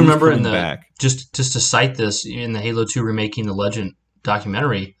 Well, do you remember in the just to cite this, in the Halo 2 Remaking the Legend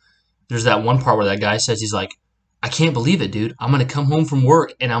documentary, there's that one part where that guy says, he's like, I can't believe it, dude. I'm going to come home from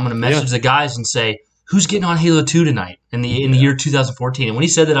work and I'm going to message the guys and say, who's getting on Halo 2 tonight in the year 2014? And when he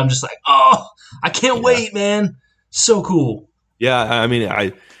said that, I'm just like, oh, I can't wait, man. So cool. Yeah, I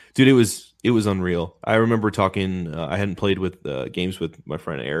mean, dude, it was unreal. I remember talking, I hadn't played with games with my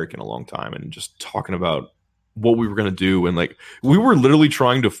friend Eric in a long time, and just talking about what we were going to do. And, like, we were literally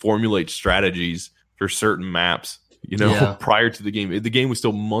trying to formulate strategies for certain maps, prior to the game. The game was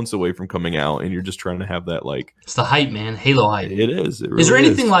still months away from coming out, and you're just trying to have that, like... It's the hype, man. Halo hype. It is. It really is there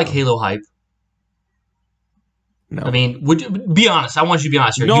anything like Halo hype? No. I mean, would you be honest? I want you to be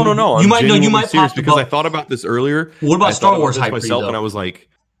honest here. No. You might know. You might serious, because I thought about this earlier. What about Star Wars hype myself, and I was like,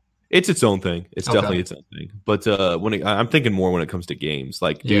 it's its own thing. It's definitely its own thing. But I'm thinking more when it comes to games.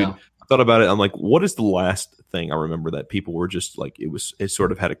 Like, dude, I thought about it. I'm like, what is the last thing I remember that people were just like, it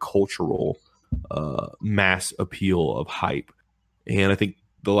sort of had a cultural mass appeal of hype. And I think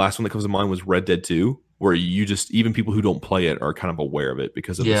the last one that comes to mind was Red Dead 2, where you just, even people who don't play it are kind of aware of it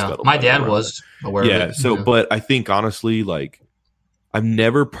because of the scuttlebutt. My dad was aware of it. Yeah, so, but I think, honestly, like, I've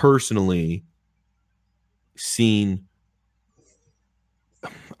never personally seen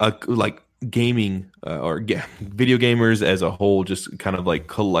like gaming video gamers as a whole just kind of like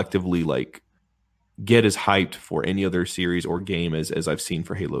collectively like get as hyped for any other series or game as I've seen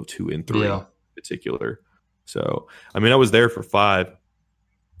for Halo 2 and 3 in particular. So, I mean, I was there for 5,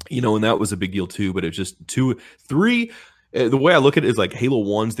 and that was a big deal too, but it's just 2, 3. The way I look at it is like Halo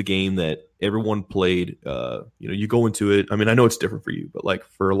 1's the game that everyone played. You go into it. I mean, I know it's different for you, but like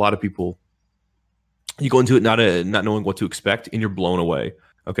for a lot of people, you go into it not knowing what to expect, and you're blown away.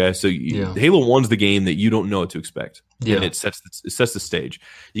 Okay, so Halo 1's the game that you don't know what to expect, and it sets the stage.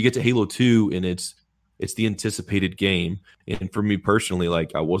 You get to Halo 2, and it's the anticipated game. And for me personally,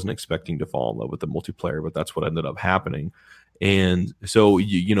 like, I wasn't expecting to fall in love with the multiplayer, but that's what ended up happening. And so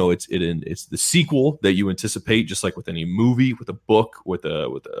it's the sequel that you anticipate, just like with any movie, with a book, with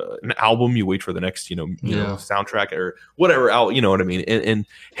an album. You wait for the next soundtrack or whatever out. You know what I mean? And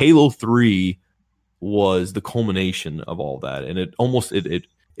Halo 3 was the culmination of all that, and it almost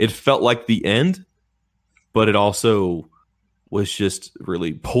it felt like the end, but it also was just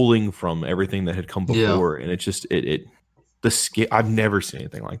really pulling from everything that had come before, and it just the scale. I've never seen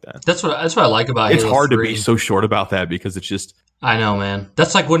anything like that. That's what I like about it's Halo hard 3. to be so short about that, because it's just, I know, man.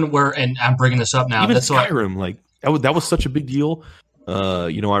 That's like when and I'm bringing this up now. Even that's Skyrim, like that was such a big deal.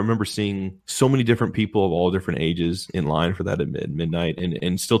 I remember seeing so many different people of all different ages in line for that at midnight,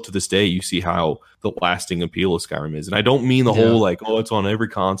 and still to this day, you see how the lasting appeal of Skyrim is. And I don't mean the whole like, oh, it's on every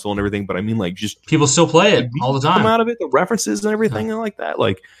console and everything, but I mean like just people still play it all the time. Come out of it, the references and everything and like that.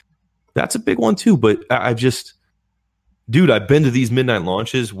 Like, that's a big one too. But I've just, dude, I've been to these midnight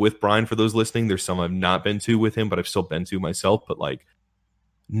launches with Brian. For those listening, there's some I've not been to with him, but I've still been to myself. But like,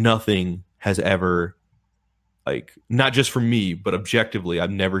 nothing has ever, like, not just for me, but objectively, I've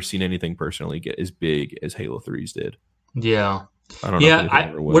never seen anything personally get as big as Halo 3's did. Yeah. I don't know.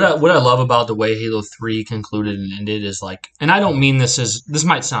 Yeah, what I love about the way Halo 3 concluded and ended is like, and I don't mean this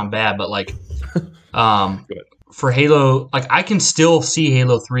might sound bad, but like, for Halo, like, I can still see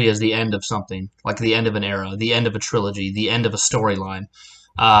Halo 3 as the end of something, like the end of an era, the end of a trilogy, the end of a storyline.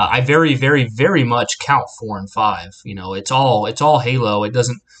 I very, very, very much count 4 and 5. It's all Halo. It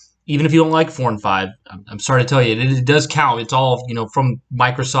doesn't. even if you don't like 4 and 5, I'm sorry to tell you, it does count. It's all, from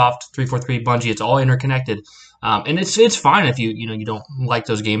Microsoft, 343, Bungie, it's all interconnected. And it's fine if you don't like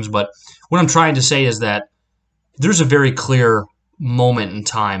those games. But what I'm trying to say is that there's a very clear moment in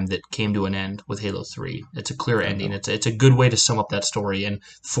time that came to an end with Halo 3. It's a clear ending. It's a good way to sum up that story. And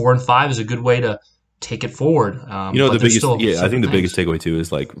 4 and 5 is a good way to take it forward. I think the biggest takeaway too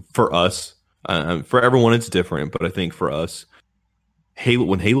is like for us, for everyone it's different, but I think for us,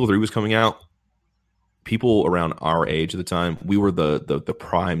 when Halo 3 was coming out, people around our age at the time, we were the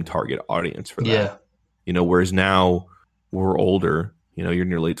prime target audience for that. Yeah. Whereas now we're older, you're in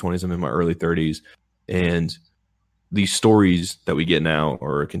your late 20s, I'm in my early 30s, and these stories that we get now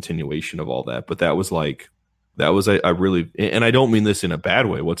are a continuation of all that. But I really, and I don't mean this in a bad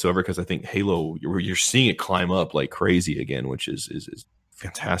way whatsoever, because I think Halo, you're seeing it climb up like crazy again, which is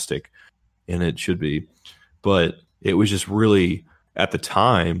fantastic, and it should be. But it was just really, at the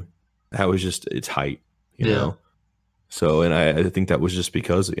time, that was just its height, you know? So, and I think that was just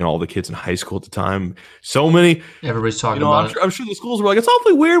because, all the kids in high school at the time, everybody's talking about it. I'm sure the schools were like, it's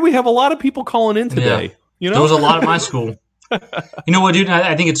awfully weird. We have a lot of people calling in today. Yeah. There was a lot at my school. You know what, dude?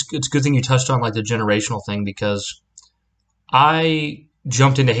 I think it's a good thing you touched on like the generational thing, because I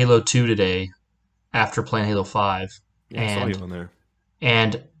jumped into Halo 2 today after playing Halo 5. Yeah, I saw you on there.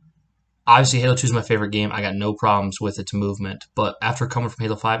 And obviously Halo 2 is my favorite game. I got no problems with its movement. But after coming from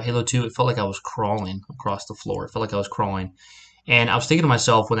Halo 5, Halo 2, it felt like I was crawling across the floor. It felt like I was crawling. And I was thinking to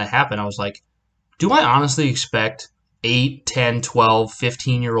myself when that happened, I was like, do I honestly expect 8, 10, 12,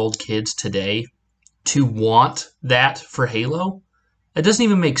 15-year-old kids today to want that for Halo? That doesn't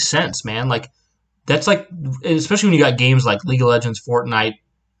even make sense, man. Like, that's like, especially when you got games like League of Legends, Fortnite,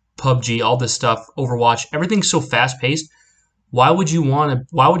 PUBG, all this stuff, Overwatch, everything's so fast-paced. Why would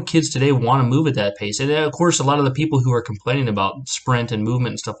kids today want to move at that pace? And of course, a lot of the people who are complaining about sprint and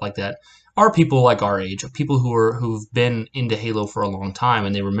movement and stuff like that are people like our age, people who've been into Halo for a long time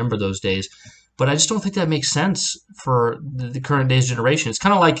and they remember those days. But I just don't think that makes sense for the current day's generation. It's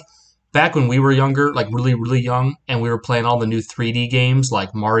kind of like back when we were younger, like really, really young, and we were playing all the new 3D games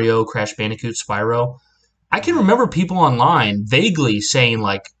like Mario, Crash Bandicoot, Spyro. I can remember people online vaguely saying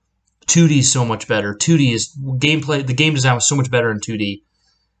like, 2D is so much better. 2D is gameplay. The game design was so much better in 2D.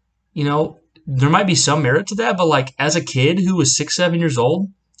 There might be some merit to that, but like as a kid who was 6, 7 years old,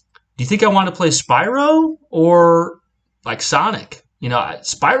 do you think I want to play Spyro or like Sonic?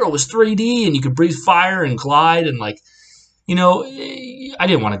 Spyro was 3D and you could breathe fire and glide and like, I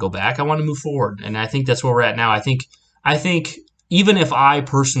didn't want to go back. I wanted to move forward, and I think that's where we're at now. I think even if I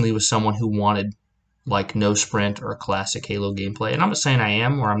personally was someone who wanted like no sprint or classic Halo gameplay, and I'm not saying I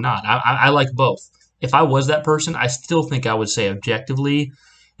am or I'm not. I like both. If I was that person, I still think I would say objectively,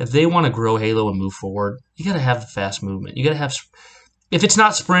 if they want to grow Halo and move forward, you got to have the fast movement. You got to have, if it's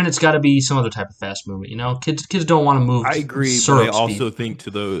not sprint, it's got to be some other type of fast movement. Kids don't want to move. I agree, but I also think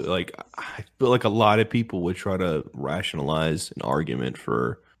I feel like a lot of people would try to rationalize an argument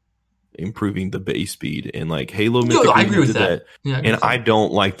for improving the base speed, and like Halo Mythic I agree with that. Yeah, and I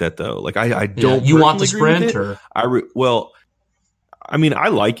don't like that though. Like I don't. You want the sprint, or I mean, I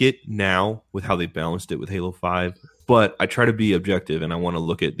like it now with how they balanced it with Halo 5, but I try to be objective and I want to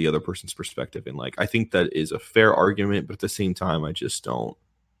look at the other person's perspective, and like I think that is a fair argument, but at the same time, I just don't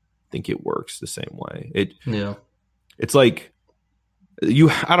think it works the same way. It's like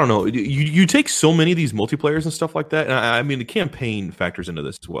I don't know. You take so many of these multiplayers and stuff like that. And I mean, the campaign factors into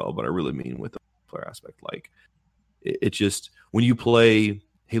this as well, but I really mean with the multiplayer aspect. Like, it just, when you play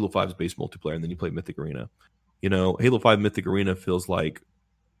Halo 5's base multiplayer and then you play Mythic Arena, Halo 5 Mythic Arena feels like,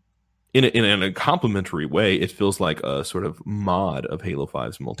 in a complimentary way, it feels like a sort of mod of Halo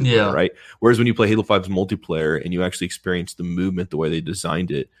 5's multiplayer, right? Whereas when you play Halo 5's multiplayer and you actually experience the movement the way they designed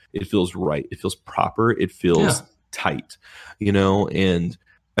it, it feels right. It feels proper. It feels tight, and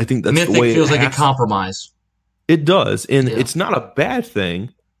I think that's Mythic the way feels like a compromise. It does, and it's not a bad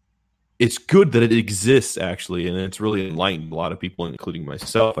thing. It's good that it exists, actually, and it's really enlightened a lot of people, including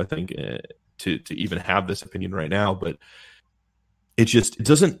myself, I think, to even have this opinion right now. But it just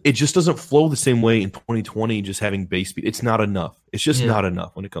doesn't flow the same way in 2020. Just having base speed, it's not enough. It's just not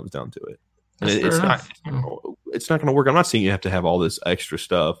enough when it comes down to it, and it's not going to work. I'm not saying you have to have all this extra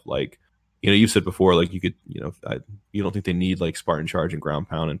stuff, like. You said before, like you could, you don't think they need like Spartan Charge and Ground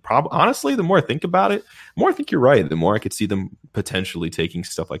Pound. And honestly, the more I think about it, the more I think you're right. The more I could see them potentially taking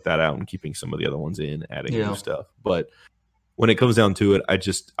stuff like that out and keeping some of the other ones in, adding new stuff. But when it comes down to it,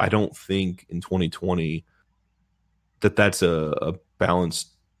 I don't think in 2020 that's a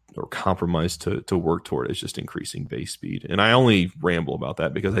balance or compromise to work toward. It's just increasing base speed. And I only ramble about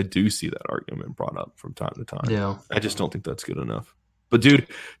that because I do see that argument brought up from time to time. Yeah. I just don't think that's good enough. But dude,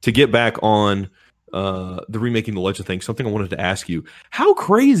 to get back on the remaking the Legend thing, something I wanted to ask you: how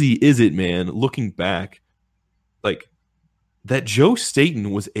crazy is it, man? Looking back, like that Joe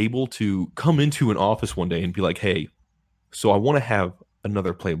Staten was able to come into an office one day and be like, "Hey, so I want to have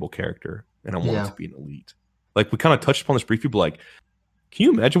another playable character, and I want it to be an elite." Like we kind of touched upon this briefly, but like, can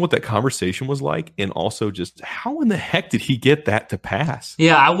you imagine what that conversation was like? And also just how in the heck did he get that to pass?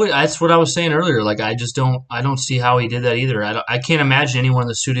 Yeah, I would. That's what I was saying earlier. Like, I don't see how he did that either. I can't imagine anyone in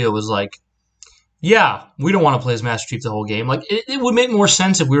the studio was like, yeah, we don't want to play as Master Chief the whole game. Like, it would make more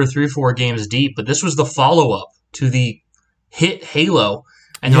sense if we were 3 or 4 games deep, but this was the follow-up to the hit Halo.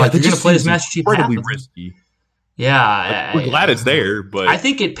 And they're like, you're going to play as Master Chief. Incredibly risky. Yeah, we're glad it's there, but I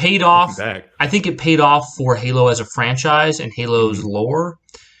think it paid off. I think it paid off for Halo as a franchise and Halo's lore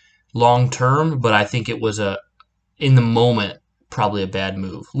long term. But I think it was in the moment, probably a bad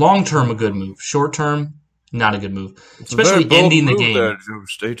move. Long term, a good move. Short term, not a good move. Especially ending the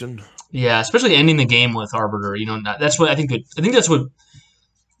game. Yeah, especially ending the game with Arbiter. That's what I think. I think that's what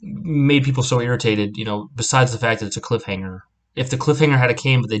made people so irritated. Besides the fact that it's a cliffhanger. If the cliffhanger had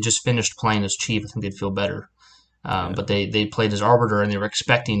came, but they just finished playing as Chief, I think they'd feel better. But they played as Arbiter, and they were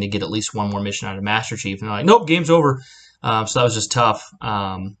expecting to get at least one more mission out of Master Chief. And they're like, nope, game's over. So that was just tough.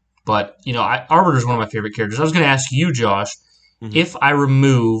 But, Arbiter is one of my favorite characters. I was going to ask you, Josh, if I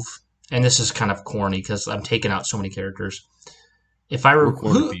remove, and this is kind of corny because I'm taking out so many characters. If I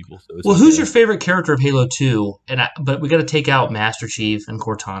who's your favorite character of Halo 2? But we got to take out Master Chief and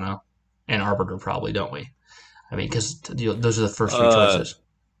Cortana and Arbiter, probably, don't we? I mean, because those are the first 3 choices.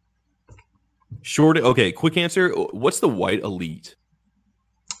 Okay, quick answer. What's the white elite?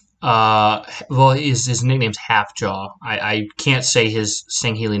 Well, his nickname's Halfjaw. I can't say his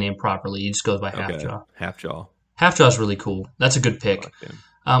Sangheili name properly. He just goes by Halfjaw. Halfjaw. Halfjaw's really cool. That's a good pick.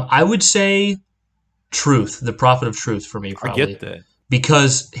 I would say Truth, the Prophet of Truth for me, probably. I get that.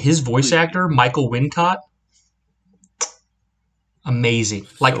 Because his voice actor, Michael Wincott, amazing.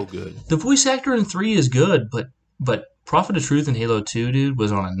 So good. The voice actor in 3 is good, but Prophet of Truth in Halo 2, dude,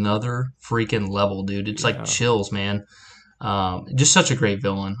 was on another freaking level, dude. It's like chills, man. Just such a great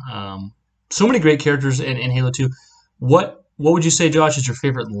villain. So many great characters in Halo 2. What would you say, Josh, is your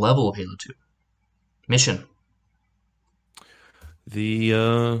favorite level of Halo 2? Mission.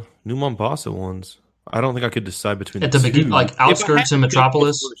 The New Mombasa ones. I don't think I could decide between the beginning, like Outskirts and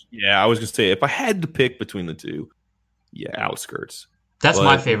Metropolis. I was gonna say if I had to pick between the two, Outskirts. That's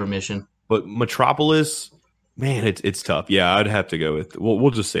my favorite mission. But Metropolis, man, it's tough. Yeah, I'd have to go with.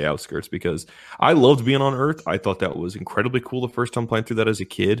 We'll just say Outskirts because I loved being on Earth. I thought that was incredibly cool the first time playing through that as a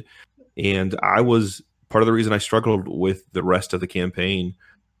kid, and I was part of the reason I struggled with the rest of the campaign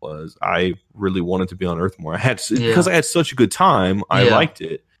was I really wanted to be on Earth more. Because I had such a good time. I liked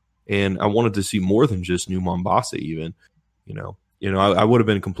it. And I wanted to see more than just New Mombasa, even. I would have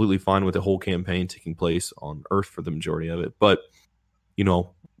been completely fine with the whole campaign taking place on Earth for the majority of it. But,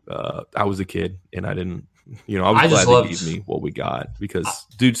 I was a kid and I didn't, I was glad they gave me what we got because,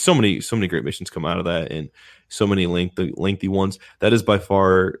 dude, so many great missions come out of that and so many lengthy ones. That is by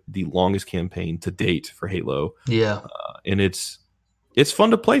far the longest campaign to date for Halo. Yeah. And it's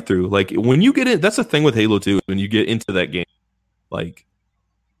fun to play through. Like when you get in, that's the thing with Halo 2, when you get into that game, like,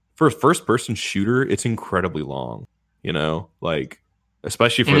 for a first-person shooter, it's incredibly long,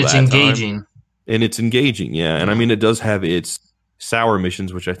 especially for that time. And it's engaging. And it's engaging, yeah. And I mean, it does have its sour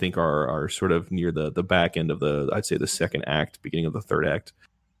missions, which I think are sort of near the back end of I'd say the second act, beginning of the third act.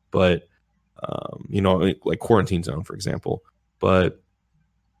 But, like Quarantine Zone, for example. But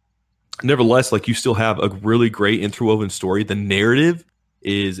nevertheless, like you still have a really great interwoven story. The narrative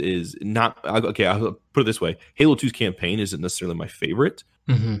is not... Okay, I'll put it this way. Halo 2's campaign isn't necessarily my favorite.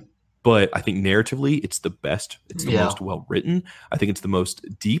 Mm-hmm. But I think narratively, it's the best. It's the most well written. I think it's the most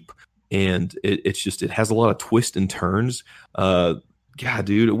deep, and it has a lot of twists and turns. God,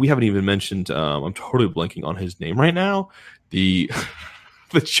 dude, we haven't even mentioned. I'm totally blanking on his name right now. The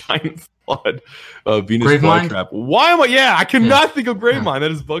giant flood, Venus flytrap. Why am I? Yeah, I cannot think of Gravemind. That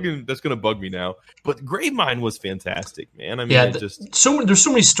is bugging. That's gonna bug me now. But Gravemind was fantastic, man. I mean, there's so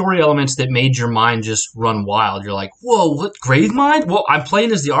many story elements that made your mind just run wild. You're like, whoa, what Gravemind? Well, I'm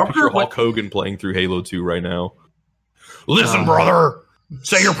playing as the Arbiter. Hulk Hogan playing through Halo 2 right now. Listen, brother,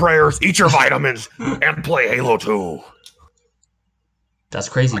 say your prayers, eat your vitamins, and play Halo 2. That's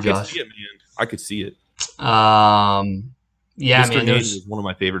crazy, Josh. I could see it. Yeah, Mr. Nanny was one of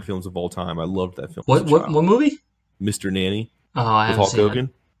my favorite films of all time. I loved that film. What movie? Mr. Nanny. Oh, I haven't seen it.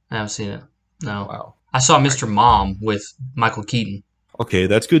 I haven't seen it. No. Wow. I saw Mr. Mom with Michael Keaton. Okay,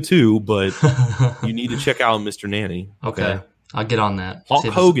 that's good too, but you need to check out Mr. Nanny. Okay. I'll get on that. Hulk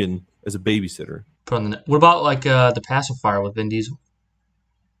Hogan as a babysitter. What about like The Pacifier with Vin Diesel?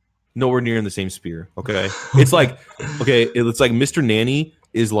 nowhere near in the same sphere. Okay, it's like Mr. Nanny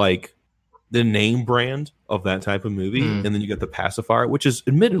is like the name brand of that type of movie, and then you got The Pacifier, which is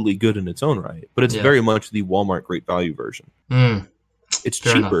admittedly good in its own right, but it's very much the Walmart Great Value version. It's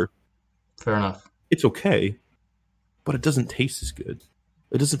Fair cheaper. enough. Fair enough. It's okay, but it doesn't taste as good.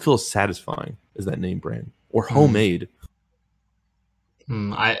 It doesn't feel as satisfying as that name brand or homemade.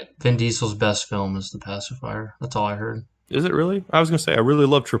 Vin Diesel's best film is The Pacifier. That's all I heard. Is it really? I was gonna say I really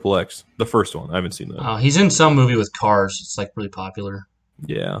love Triple X, the first one. I haven't seen that. He's in some movie with cars. It's like really popular.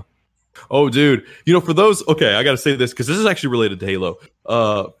 Yeah. Oh, dude. For those, okay, I got to say this because this is actually related to Halo.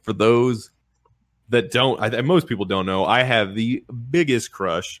 For those that don't, most people don't know, I have the biggest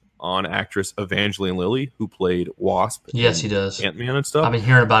crush on actress Evangeline Lilly, who played Wasp. Yes, he does. Ant-Man and stuff. I've been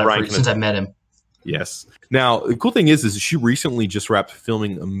hearing about it since I met him. Yes. Now, the cool thing is she recently just wrapped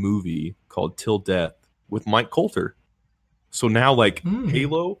filming a movie called Till Death with Mike Coulter. So now,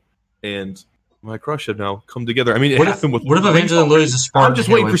 Halo and my crush have now come together. I mean, it happened with... What if Evangeline Lilly is a Spartan? I'm just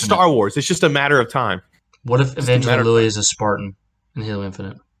waiting for Star Wars. It's just a matter of time. What if Evangeline Lilly is a Spartan in Halo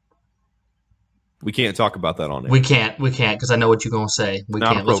Infinite? We can't talk about that on air. We can't, because I know what you're going to say. We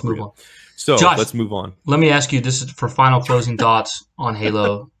can't. Let's move on. So, Josh, let's move on. Let me ask you, this is for final closing thoughts on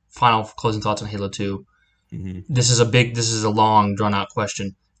Halo. Final closing thoughts on Halo 2. Mm-hmm. This is a long, drawn-out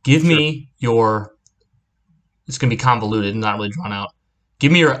question. Give me your... It's going to be convoluted, not really drawn out.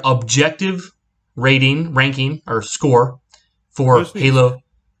 Give me your objective ranking, or score for Halo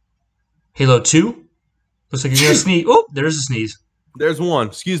 2. Looks like you're going to sneeze. Oh, there's a sneeze. There's one.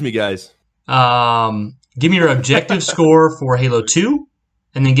 Excuse me, guys. Give me your objective score for Halo 2,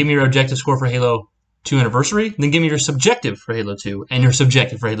 and then give me your objective score for Halo 2 Anniversary, and then give me your subjective for Halo 2, and your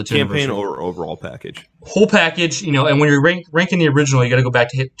subjective for Halo 2 Campaign Anniversary. or overall package? Whole package, and when you're ranking the original, you got to go back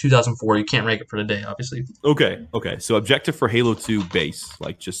to 2004. You can't rank it for today, obviously. Okay. So objective for Halo 2 base,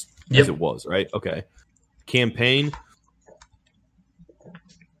 as it was, right? Okay. Campaign,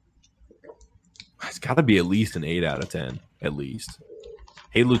 it's got to be at least an 8 out of 10, at least.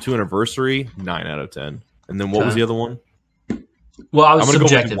 Halo 2 Anniversary, 9 out of 10. And then what was the other one? Well, I was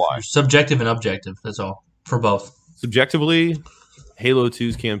subjective. Subjective and objective, that's all, for both. Subjectively, Halo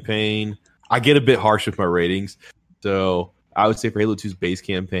 2's campaign, I get a bit harsh with my ratings. So I would say for Halo 2's base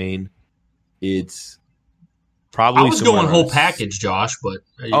campaign, it's probably... I was going whole package, Josh, but...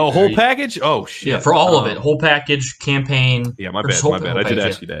 whole package? Oh, shit. Yeah, for all of it. Whole package, campaign... Yeah, my bad. I did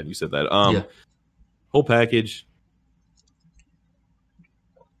ask you that. You said that. Whole package...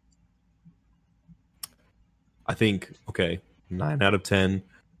 I think, 9 out of 10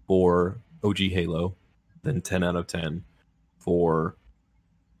 for OG Halo, then 10 out of 10 for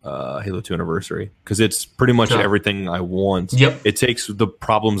Halo 2 Anniversary, because it's pretty much everything I want. Yep. It takes the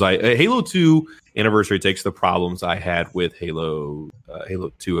problems Halo 2 Anniversary takes the problems I had with Halo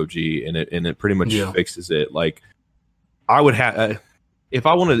 2 OG, and it pretty much fixes it. Like, I would have if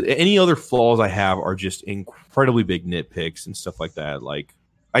I wanted, any other flaws I have are just incredibly big nitpicks and stuff like that. Like,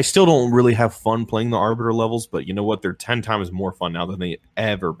 I still don't really have fun playing the Arbiter levels, but you know what? They're 10 times more fun now than they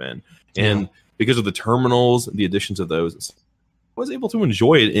ever been. And because of the terminals, the additions of those, I was able to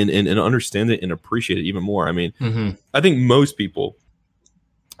enjoy it and understand it and appreciate it even more. I mean, I think most people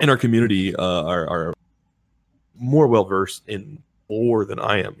in our community are more well-versed in lore than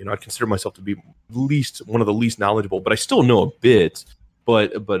I am. I consider myself to be one of the least knowledgeable, but I still know a bit.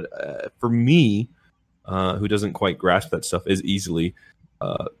 But for me, who doesn't quite grasp that stuff as easily,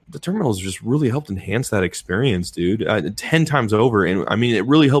 the terminals just really helped enhance that experience, dude, 10 times over. And I mean, it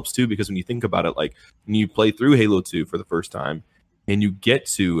really helps too, because when you think about it, like when you play through Halo 2 for the first time and you get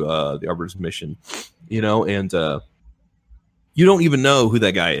to the Arbiter's mission, and you don't even know who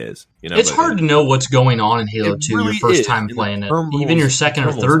that guy is. It's hard to know what's going on in Halo 2 really your first time playing it. Even your second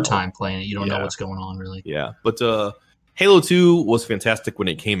or third time playing it, you don't know what's going on, really. Yeah, but Halo 2 was fantastic when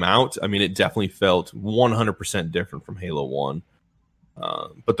it came out. I mean, it definitely felt 100% different from Halo 1.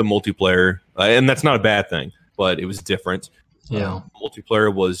 But the multiplayer, and that's not a bad thing, but it was different. Yeah,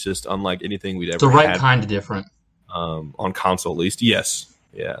 multiplayer was just unlike anything we'd ever had. The right had, kind of different. On console, at least. Yes,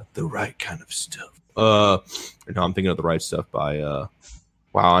 yeah, the right kind of stuff. No, I'm thinking of The Right Stuff by.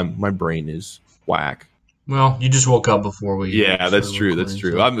 Wow, my brain is whack. Well, you just woke up before we. Yeah, that's true. That's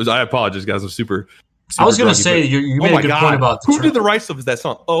true. So. I apologize, guys. I'm super. I was going to say you made a good point about who did The Right Stuff? Is that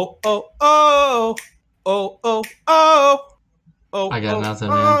song? Oh. I got nothing,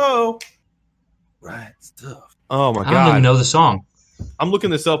 man. Right Stuff. Oh my god! I don't even know the song. I'm looking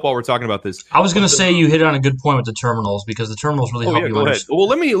this up while we're talking about this. I was going to say you hit on a good point with the terminals, because the terminals really help you understand. Well,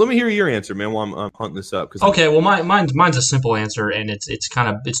 let me hear your answer, man, while I'm hunting this up. Okay, well, mine's a simple answer, and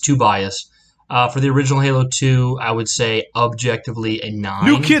it's too biased. For the original Halo 2, I would say objectively a 9.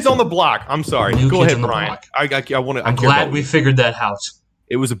 New Kids on the Block. I'm sorry. New Go Kids ahead, on the Brian. Block. I want to. I'm glad we figured that out.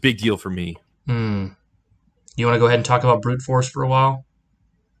 It was a big deal for me. You want to go ahead and talk about Brute Force for a while?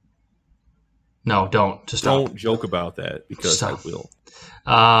 No, don't. Just stop. Don't joke about that because Stop.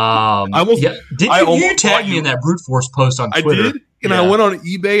 I will. You tagged me in that Brute Force post on Twitter. I did, and I went on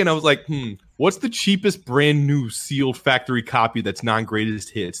eBay and I was like, what's the cheapest brand new sealed factory copy that's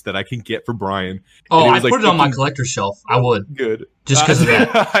non-greatest hits that I can get for Brian? Oh, I put it on my collector's shelf. I would. Good. Just because of that.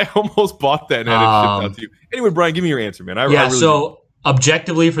 I almost bought that and had it shipped out to you. Anyway, Brian, give me your answer, man.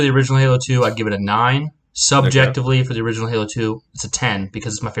 Objectively for the original Halo 2, I'd give it a 9. Subjectively for the original Halo 2, it's a 10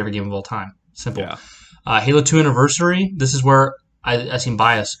 because it's my favorite game of all time. Simple. Yeah. Halo 2 Anniversary, this is where I seem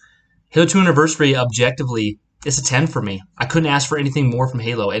biased. Halo 2 Anniversary, objectively, it's a 10 for me. I couldn't ask for anything more from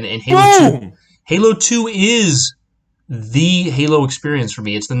Halo. And Halo 2 is the Halo experience for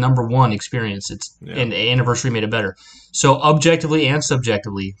me. It's the number one experience. And Anniversary made it better. So objectively and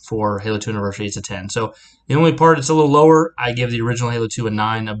subjectively for Halo 2 Anniversary, it's a 10. So the only part it's a little lower, I give the original Halo 2 a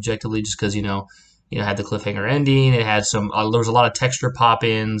 9 objectively just because, had the cliffhanger ending. It had there was a lot of texture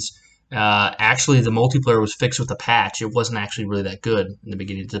pop-ins. Actually, the multiplayer was fixed with a patch. It wasn't actually really that good in the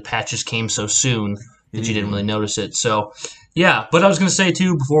beginning. The patch just came so soon that you didn't really notice it. So, yeah. But I was going to say,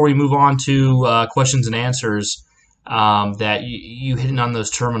 too, before we move on to questions and answers, that you hitting on those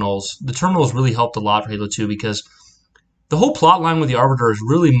terminals. The terminals really helped a lot for Halo 2 because the whole plot line with the Arbiter is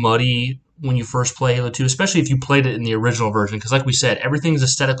really muddy when you first play Halo 2, especially if you played it in the original version. Because like we said, everything's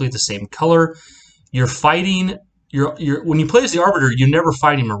aesthetically the same color. You're fighting... when you play as the Arbiter, you're never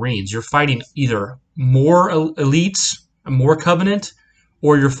fighting Marines. You're fighting either more elites, more Covenant,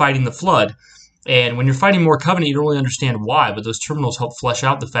 or you're fighting the Flood. And when you're fighting more Covenant, you don't really understand why, but those terminals help flesh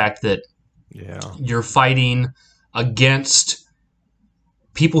out the fact that you're fighting against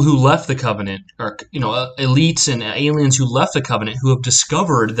people who left the Covenant, or elites and aliens who left the Covenant who have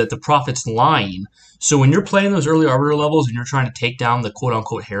discovered that the Prophet's lying. So when you're playing those early Arbiter levels and you're trying to take down the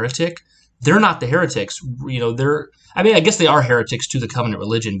quote-unquote heretic, they're not the heretics. I guess they are heretics to the Covenant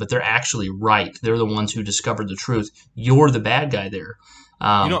religion, but they're actually right. They're the ones who discovered the truth. You're the bad guy there.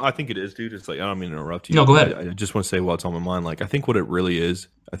 I think it is, dude. It's like, I don't mean to interrupt you. No, go ahead. I just want to say while it's on my mind, I think what it really is,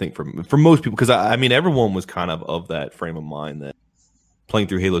 I think for most people, because everyone was kind of that frame of mind that playing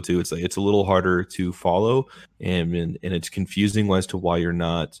through Halo 2, it's a little harder to follow, and it's confusing as to why you're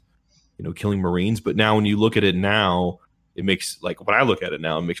not, killing Marines. But now when you look at it now, it makes, when I look at it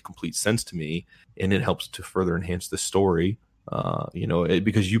now, it makes complete sense to me, and it helps to further enhance the story.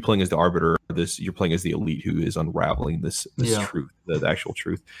 Because you playing as the Arbiter, you're playing as the elite who is unraveling this truth, the actual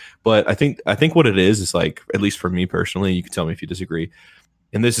truth. But I think what it is at least for me personally, you can tell me if you disagree,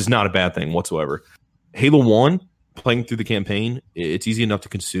 and this is not a bad thing whatsoever. Halo 1, playing through the campaign, it's easy enough to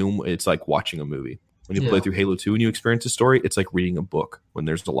consume. It's like watching a movie. When you play through Halo 2 and you experience a story, it's like reading a book when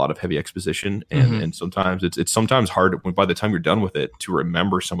there's a lot of heavy exposition. And sometimes it's sometimes hard by the time you're done with it to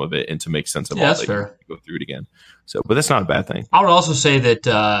remember some of it and to make sense of all that. Fair. You go through it again. So, but that's not a bad thing. I would also say that,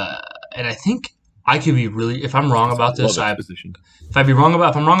 and I think I could be really, if I'm wrong about this, if I'm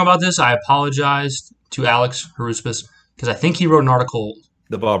wrong about this, I apologize to Alex Haruspis because I think he wrote an article.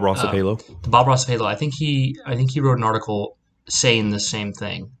 The Bob Ross of Halo. The Bob Ross of Halo. I think he wrote an article saying the same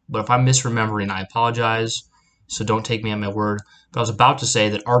thing. But if I'm misremembering, I apologize. So don't take me at my word. But I was about to say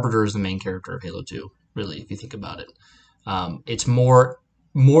that Arbiter is the main character of Halo 2, really, if you think about it. It's more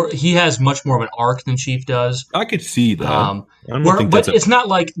he has much more of an arc than Chief does. I could see that. It's not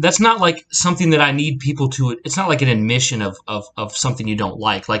like that's not like something that I need people to. It's not like an admission of something you don't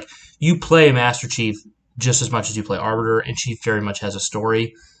like. Like you play Master Chief just as much as you play Arbiter, and Chief very much has a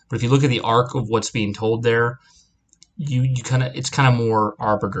story. But if you look at the arc of what's being told there, it's kind of more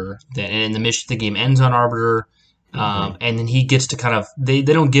Arbiter and the game ends on Arbiter. And then he gets to kind of they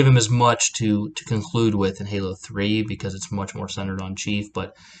don't give him as much to conclude with in Halo 3 because it's much more centered on Chief,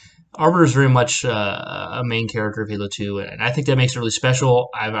 but Arbiter is very much a main character of Halo 2, and I think that makes it really special.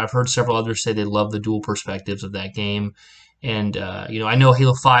 I've heard several others say they love the dual perspectives of that game, and I know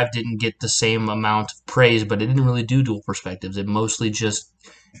Halo 5 didn't get the same amount of praise, but it didn't really do dual perspectives. It mostly just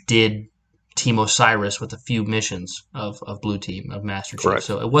did Team Osiris with a few missions of Blue Team, of Master Chief. Correct.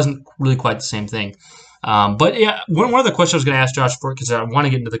 So it wasn't really quite the same thing. But yeah, one of the questions I was going to ask Josh for, because I want to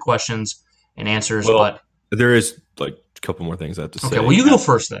get into the questions and answers. But there is a couple more things I have to say. Okay, well, you go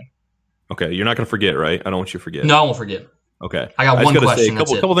first then. Okay, you're not going to forget, right? I don't want you to forget. No, I won't forget. Okay. I got one question.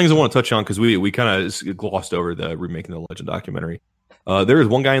 Say a couple things I want to touch on because we kind of glossed over the remaking the Legend documentary. There is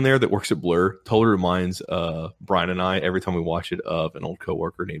one guy in there that works at Blur. Totally reminds Brian and I every time we watch it of an old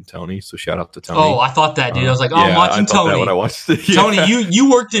coworker named Tony. So shout out to Tony. Oh, I thought that, dude. I was like, I'm watching Tony. That when I watched it. Yeah. Tony,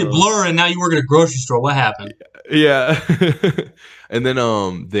 you worked at Blur and now you work at a grocery store. What happened? Yeah. And then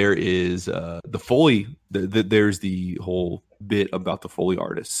there is the Foley. There's the whole bit about the Foley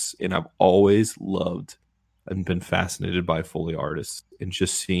artists, and I've always loved and been fascinated by Foley artists, and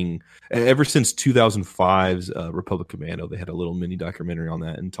just seeing ever since 2005's Republic Commando, they had a little mini documentary on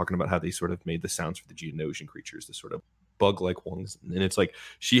that and talking about how they sort of made the sounds for the Geonosian creatures, the sort of bug-like ones. And it's like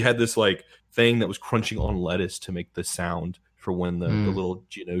she had this like thing that was crunching on lettuce to make the sound for when the little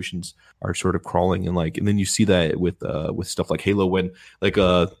Geonosians are sort of crawling, and then you see that with stuff like Halo when like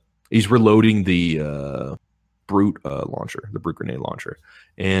he's reloading the Brute launcher, the Brute grenade launcher,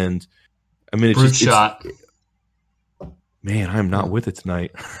 and I mean it's Brute just shot. Man, I'm not with it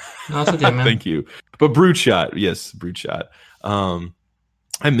tonight. No, it's okay, man. Thank you. But Brute shot, yes, Brute shot.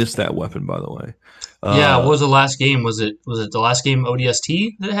 I missed that weapon, by the way. Yeah, what was the last game? Was it the last game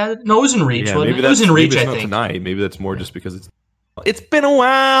ODST that had it? No, it was in Reach. Yeah, wasn't maybe it? It was in Reach, maybe I it's not think. tonight. Maybe that's more just because it's been a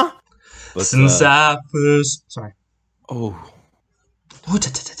while. But, Since I first. Sorry. Oh.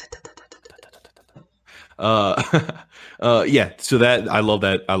 Yeah. So that I love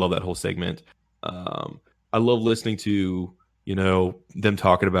that. I love that whole segment. I love listening to them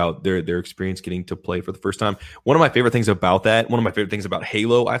talking about their experience getting to play for the first time. One of my favorite things about that, one of my favorite things about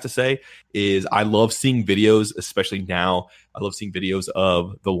Halo, I have to say, is I love seeing videos, especially now. I love seeing videos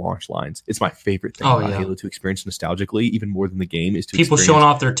of the launch lines. It's my favorite thing about Halo to experience nostalgically, even more than the game, is to people showing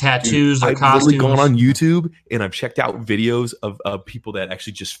off their tattoos, their costumes. I've literally gone on YouTube and I've checked out videos of people that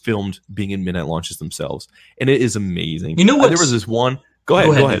actually just filmed being in midnight launches themselves, and it is amazing. You know what? There was this one. Go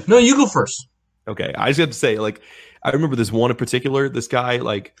ahead. No, you go first. Okay, I just have to say, like, I remember this one in particular. This guy,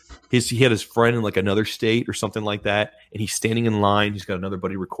 like, he had his friend in like another state or something like that, and he's standing in line. He's got another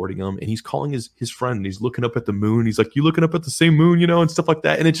buddy recording him, and he's calling his friend, and he's looking up at the moon. He's like, "You looking up at the same moon, and stuff like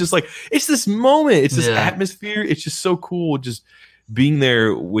that." And it's just like, it's this moment, it's this atmosphere. It's just so cool, just being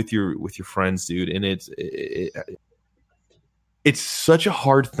there with your friends, dude. And it's such a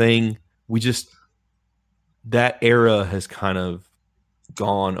hard thing. That era has kind of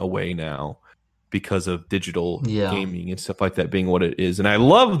gone away now, because of digital gaming and stuff like that being what it is. And I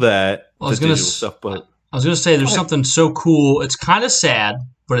love that. I was going to say there's something so cool. It's kind of sad,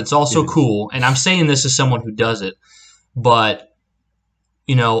 but it's also cool. And I'm saying this as someone who does it. But,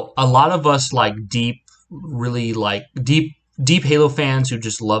 a lot of us deep Halo fans who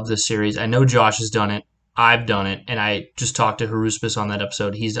just love this series. I know Josh has done it. I've done it. And I just talked to Haruspis on that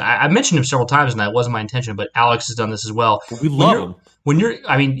episode. I mentioned him several times, and that wasn't my intention, but Alex has done this as well. We love him.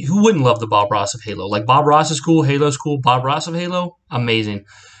 Who wouldn't love the Bob Ross of Halo? Like, Bob Ross is cool, Halo's cool. Bob Ross of Halo, amazing.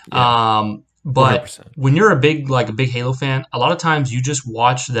 Yeah, but 100%. When you're a big Halo fan, a lot of times you just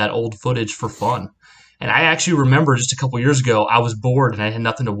watch that old footage for fun. And I actually remember just a couple years ago, I was bored and I had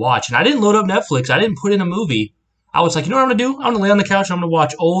nothing to watch. And I didn't load up Netflix. I didn't put in a movie. I was like, you know what I'm going to do? I'm going to lay on the couch and I'm going to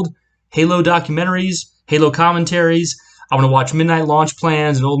watch old Halo documentaries, Halo commentaries. I want to watch midnight launch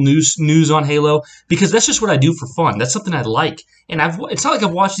plans and old news on Halo, because that's just what I do for fun. That's something I like. And it's not like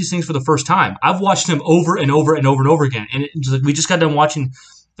I've watched these things for the first time. I've watched them over and over and over and over again. And we just got done watching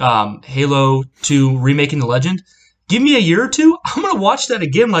Halo 2 Remaking the Legend. Give me a year or two, I'm going to watch that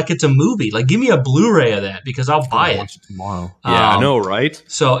again like it's a movie. Like, give me a Blu-ray of that, because I'll buy it. Watch it tomorrow. Yeah, I know, right?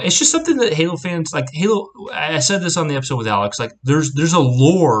 So it's just something that Halo fans, like Halo, I said this on the episode with Alex, like there's a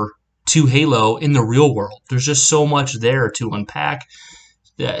lore to Halo in the real world. There's just so much there to unpack.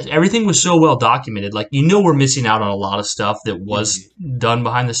 Everything was so well documented. Like, we're missing out on a lot of stuff that was done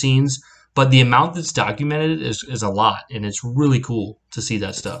behind the scenes, but the amount that's documented is a lot, and it's really cool to see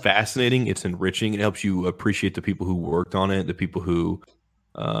that stuff. It's fascinating. It's enriching. It helps you appreciate the people who worked on it, the people who,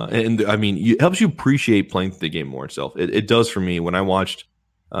 it helps you appreciate playing the game more itself. It does for me when I watched.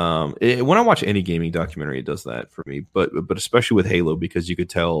 When I watch any gaming documentary, it does that for me. But especially with Halo, because you could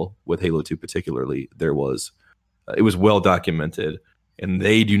tell with Halo 2 particularly, it was well documented, and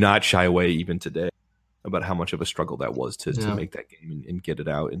they do not shy away even today about how much of a struggle that was to make that game and get it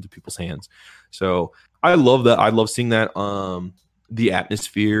out into people's hands. So I love that. I love seeing that. The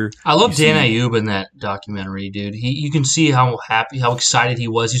atmosphere. I love Dan Ayub in that documentary, dude. You can see how happy, how excited he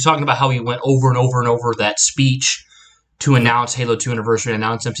was. He's talking about how he went over and over and over that speech to announce Halo 2 Anniversary,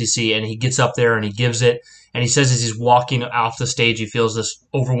 announce MCC, and he gets up there and he gives it, and he says as he's walking off the stage, he feels this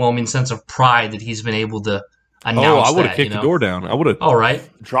overwhelming sense of pride that he's been able to announce. I would have kicked the door down. I would have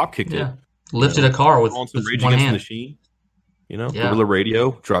drop kicked it. Lifted a car with Rage one Against hand. the Machine, guerrilla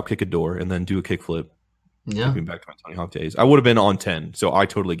radio, drop kick a door, and then do a kickflip. Yeah. Looking back to my Tony Hawk days, I would have been on 10, so I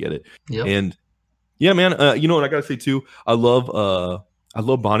totally get it. Yep. And Yeah, man. You know what I gotta say too? I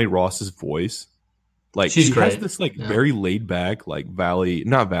love Bonnie Ross's voice. Like She's she great. has this like very laid back, like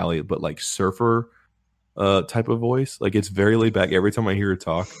not valley, but like surfer type of voice. Like it's very laid back. Every time I hear her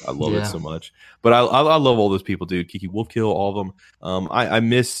talk, I love it so much. But I love all those people, dude. Kiki Wolfkill, all of them. I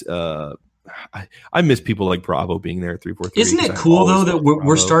miss I miss people like Bravo being there at 343. Isn't it cool though that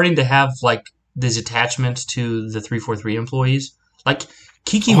we're starting to have like this attachment to the 343 employees? Like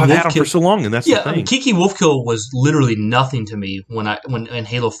Kiki I've Wolfkill had them for so long, and that's the thing. I mean, Kiki Wolfkill was literally nothing to me when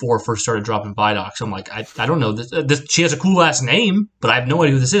Halo 4 first started dropping Vidocs. I'm like, I don't know this. She has a cool last name, but I have no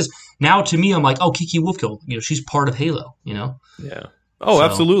idea who this is. Now to me, I'm like, oh, Kiki Wolfkill. You know, she's part of Halo. You know. Yeah. Oh, so.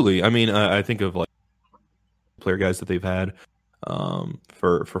 Absolutely. I mean, I think of like player guys that they've had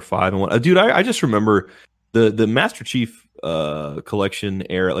for 5 and 1. Dude, I just remember the Master Chief collection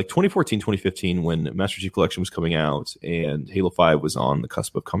era, like 2014, 2015, when Master Chief Collection was coming out and Halo 5 was on the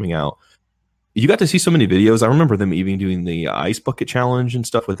cusp of coming out. You got to see so many videos. I remember them even doing the ice bucket challenge and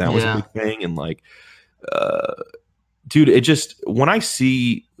stuff. That was a big thing. And like, dude, it just, when I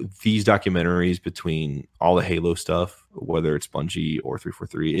see these documentaries between all the Halo stuff, whether it's Bungie or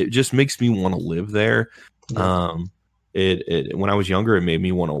 343, it just makes me want to live there. Yeah. When I was younger, it made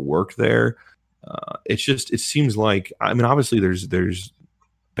me want to work there. It seems like, I mean, obviously there's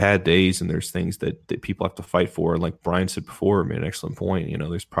bad days and there's things that people have to fight for. Like Brian said before, made an excellent point. You know,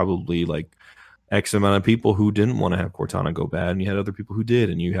 there's probably like X amount of people who didn't want to have Cortana go bad, and you had other people who did,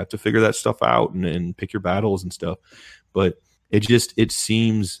 and you have to figure that stuff out and pick your battles and stuff. But it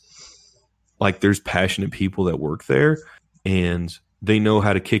seems like there's passionate people that work there, and they know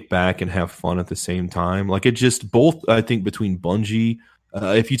how to kick back and have fun at the same time. Like it just both, I think, between Bungie.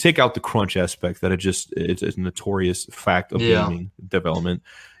 If you take out the crunch aspect, that it's a notorious fact of gaming development.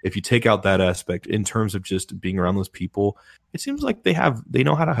 If you take out that aspect, in terms of just being around those people, it seems like they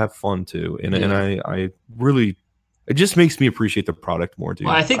know how to have fun too. And I really, it just makes me appreciate the product more, dude.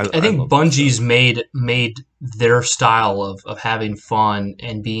 Well, I think Bungie's made their style of having fun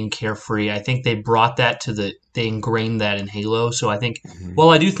and being carefree. I think they brought that they ingrained that in Halo. So I think,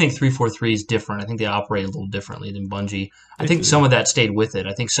 I do think 343 is different. I think they operate a little differently than Bungie. I think some of that stayed with it.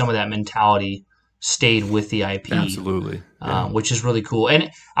 I think some of that mentality stayed with the IP. Absolutely. Which is really cool.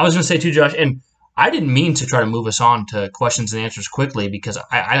 And I was going to say too, Josh, and I didn't mean to try to move us on to questions and answers quickly because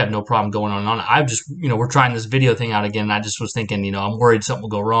I have no problem going on and on. I've just, we're trying this video thing out again. And I just was thinking, I'm worried something will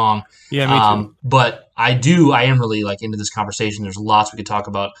go wrong. Yeah, me too. But I am really like into this conversation. There's lots we could talk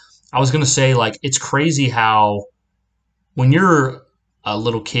about. I was going to say, like, it's crazy how when you're a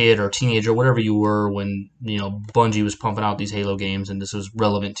little kid or teenager, whatever you were, when, Bungie was pumping out these Halo games and this was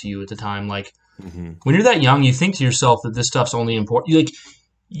relevant to you at the time, like, when you're that young, you think to yourself that this stuff's only important.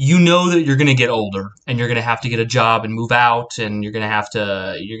 You know that you're going to get older and you're going to have to get a job and move out and you're going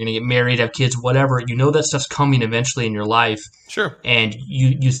to get married, have kids, whatever. You know that stuff's coming eventually in your life. Sure. And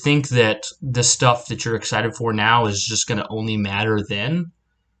you think that the stuff that you're excited for now is just going to only matter then.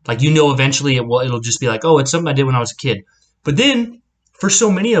 Like, eventually it'll just be like, oh, it's something I did when I was a kid. But then for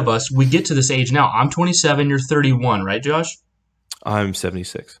so many of us, we get to this age now. I'm 27, you're 31, right, Josh? I'm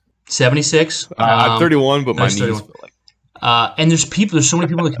 76. 76? I'm 31, but my knees feel like. And there's so many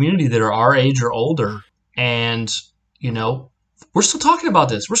people in the community that are our age or older, and we're still talking about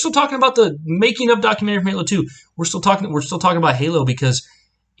this. We're still talking about the making of documentary from Halo 2. We're still talking about Halo because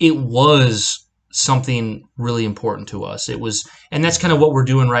it was something really important to us. It was, and that's kind of what we're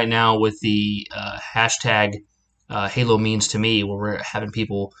doing right now with the hashtag Halo means to me, where we're having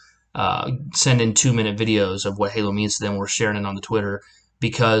people send in 2-minute videos of what Halo means to them. We're sharing it on the Twitter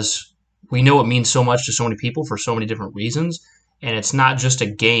because we know it means so much to so many people for so many different reasons. And it's not just a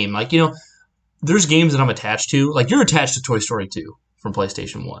game. Like, there's games that I'm attached to. Like, you're attached to Toy Story 2 from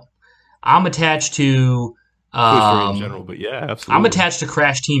PlayStation 1. I'm attached to... Toy Story in general, but yeah, absolutely. I'm attached to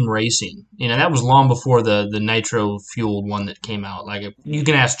Crash Team Racing. That was long before the nitro-fueled one that came out. Like, you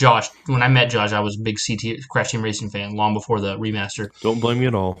can ask Josh. When I met Josh, I was a big Crash Team Racing fan long before the remaster. Don't blame me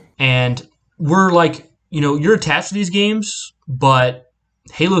at all. And we're like, you're attached to these games, but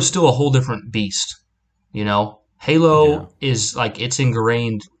Halo's still a whole different beast. Halo is like, it's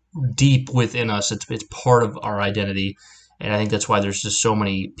ingrained deep within us. It's part of our identity. And I think that's why there's just so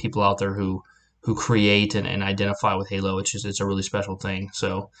many people out there who create and identify with Halo. It's a really special thing.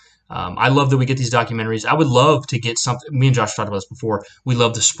 So I love that we get these documentaries. I would love to get something. Me and Josh talked about this before. We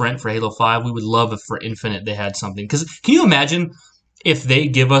love the Sprint for Halo 5. We would love if for Infinite they had something. Because can you imagine if they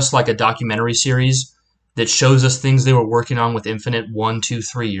give us like a documentary series that shows us things they were working on with Infinite 1, 2,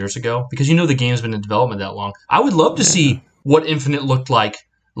 3 years ago? Because the game's been in development that long. I would love to see what Infinite looked like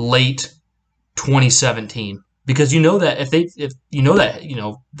late 2017. because you know that if you know that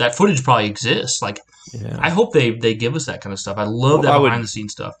that footage probably exists. Like, Yeah. I hope they give us that kind of stuff. I love that behind the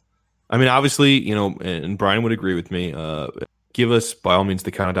scenes stuff. I mean, obviously, and Brian would agree with me. Give us, by all means,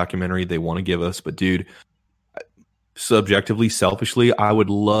 the kind of documentary they want to give us. But, dude, subjectively, selfishly, I would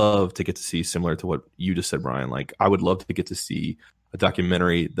love to get to see, similar to what you just said, Brian. Like, I would love to get to see a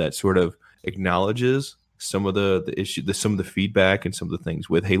documentary that sort of acknowledges some of the issue, some of the feedback, and some of the things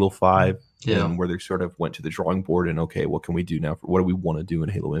with Halo 5, and where they sort of went to the drawing board and, okay, what can we do now? What do we want to do in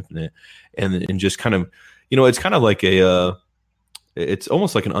Halo Infinite? And just kind of, it's kind of like it's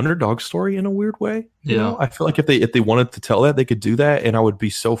almost like an underdog story in a weird way. I feel like if they wanted to tell that, they could do that, and I would be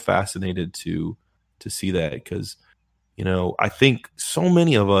so fascinated to see that, because I think so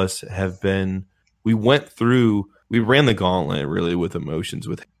many of us we ran the gauntlet really with emotions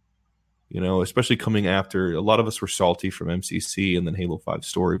with, especially coming after. A lot of us were salty from MCC, and then Halo 5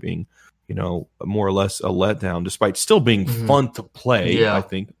 story being, more or less a letdown, despite still being fun to play. I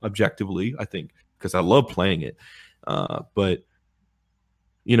think objectively, because I love playing it, but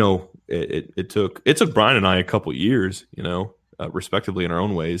it took Brian and I a couple years, respectively in our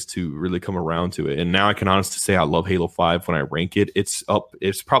own ways, to really come around to it. And now I can honestly say I love Halo 5. When I rank it, it's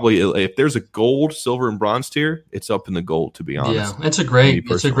probably, if there's a gold, silver, and bronze tier, it's up in the gold, to be honest. Yeah, it's a great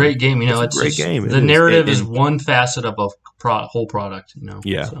game. It's a great game. The narrative is one facet of a whole product.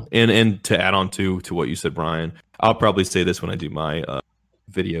 Yeah, so. And to add on to what you said, Brian, I'll probably say this when I do my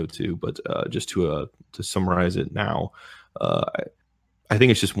video too, but just to summarize it now, I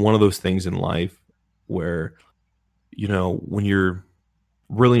think it's just one of those things in life where, when you're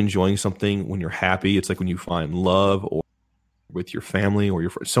really enjoying something, when you're happy, it's like when you find love, or with your family, or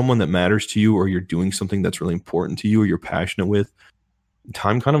someone that matters to you, or you're doing something that's really important to you, or you're passionate with,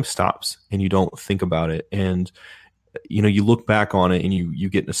 time kind of stops and you don't think about it. And, you look back on it and you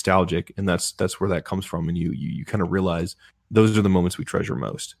get nostalgic, and that's where that comes from. And you kind of realize those are the moments we treasure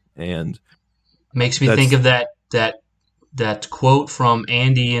most. And makes me think of that quote from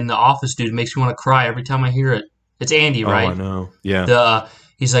Andy in The Office, dude. It makes me want to cry every time I hear it. It's Andy, right? Oh, I know. Yeah.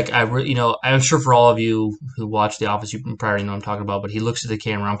 He's like, I'm sure for all of you who watch The Office, you probably already know what I'm talking about, but he looks at the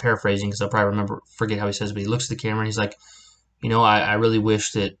camera. I'm paraphrasing because I'll probably forget how he says it, but he looks at the camera and he's like, I really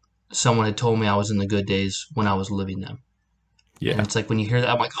wish that someone had told me I was in the good days when I was living them. Yeah. And it's like, when you hear that,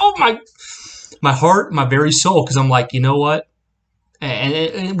 I'm like, oh, my heart, my very soul, because I'm like, you know what?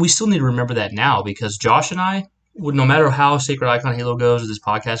 And we still need to remember that now, because Josh and I, no matter how Sacred Icon Halo goes or this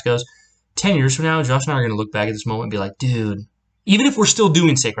podcast goes, 10 years from now, Josh and I are going to look back at this moment and be like, dude, even if we're still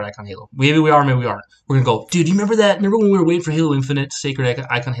doing Sacred Icon Halo, maybe we are, maybe we aren't, we're going to go, dude, you remember that? Remember when we were waiting for Halo Infinite, Sacred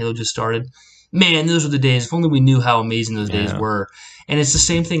Icon Halo just started? Man, those were the days. If only we knew how amazing those days were. And it's the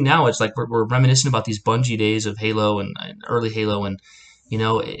same thing now. It's like we're reminiscing about these Bungie days of Halo and early Halo, and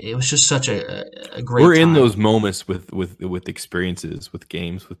it was just such a great We're time. in those moments with experiences, with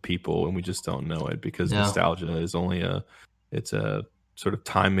games, with people, and we just don't know it, because nostalgia is only it's a sort of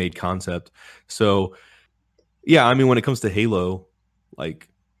time-made concept. So, yeah, I mean, when it comes to Halo, like,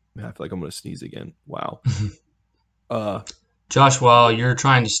 man, I feel like I'm going to sneeze again. Wow. Josh, while you're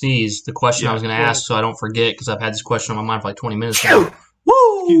trying to sneeze, the question I was going to ask, so I don't forget, because I've had this question on my mind for like 20 minutes now.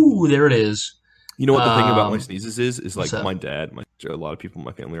 Woo! There it is. You know what the thing about my sneezes is like my dad, a lot of people in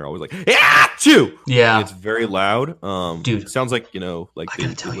my family are always like, "Achoo!" Yeah, and it's very loud. Dude, it sounds like like they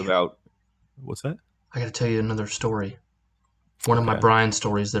live out. What's that? I got to tell you another story. One of my Brian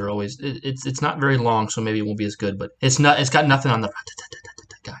stories that are always it's not very long, so maybe it won't be as good, but it's got nothing on the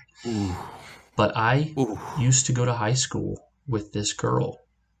guy. Ooh. But I used to go to high school with this girl.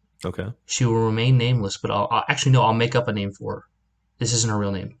 Okay. She will remain nameless, but I'll make up a name for her. This isn't her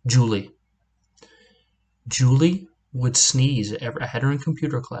real name. Julie. Julie would sneeze. I had her in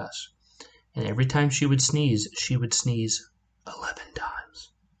computer class, and every time she would sneeze 11 times.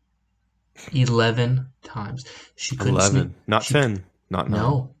 11 times. She couldn't 11, not 10, not 9.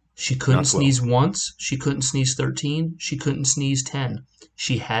 No, she couldn't sneeze once. She couldn't sneeze 13. She couldn't sneeze 10.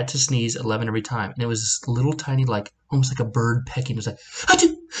 She had to sneeze 11 every time, and it was this little tiny, like almost like a bird pecking. It was like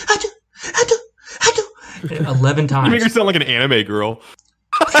achoo, achoo, achoo, achoo, 11 times. You make her sound like an anime girl.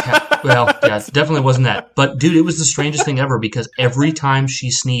 It definitely wasn't that. But, dude, it was the strangest thing ever, because every time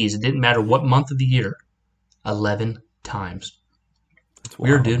she sneezed, it didn't matter what month of the year, 11 times. It's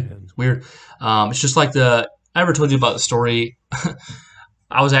weird, dude. Man. It's weird. It's just like I ever told you about the story.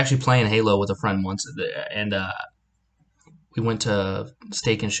 I was actually playing Halo with a friend once, and we went to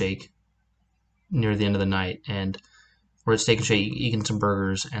Steak and Shake near the end of the night, and we're at Steak and Shake eating some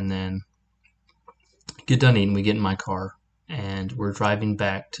burgers, and then get done eating, we get in my car, and we're driving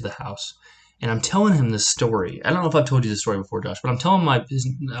back to the house, and I'm telling him this story. I don't know if I've told you this story before, Josh, but I'm telling my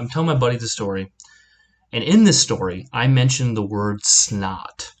buddy the story, And in this story, I mentioned the word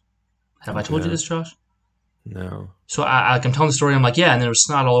snot. Have I told you this, Josh? No. So I'm telling the story. I'm like, yeah, and there was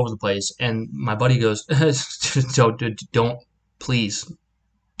snot all over the place. And my buddy goes, please,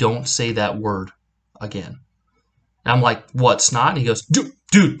 don't say that word again. And I'm like, what, snot? And he goes, dude.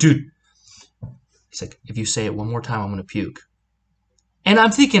 He's like, if you say it one more time, I'm going to puke. And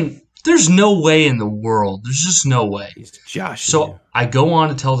I'm thinking, there's no way in the world. There's just no way. He's Josh. So I go on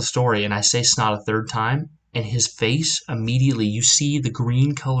to tell the story, and I say snot a third time, and his face immediately, you see the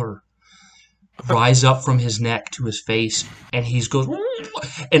green color rise up from his neck to his face, and he's goes,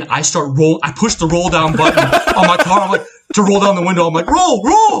 and I start I push the roll down button on my car. I'm like, to roll down the window. I'm like,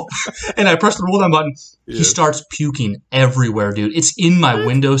 roll, and I press the roll down button. Yeah. He starts puking everywhere, dude. It's in my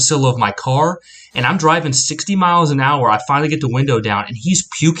windowsill of my car, and I'm driving 60 miles an hour. I finally get the window down, and he's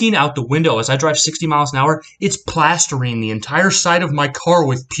puking out the window as I drive 60 miles an hour. It's plastering the entire side of my car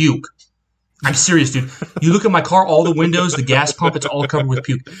with puke. I'm serious, dude. You look at my car, all the windows, the gas pump, it's all covered with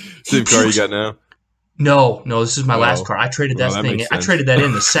puke. Same car you got now? No, this is my last car. I traded that thing. I traded that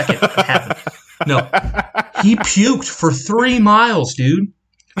in the second it happened. No, he puked for 3 miles, dude.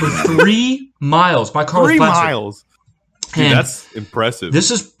 For 3 miles, my car was 3 plastered. miles. Dude, that's impressive.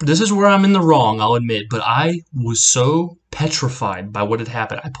 This is where I'm in the wrong, I'll admit. But I was so petrified by what had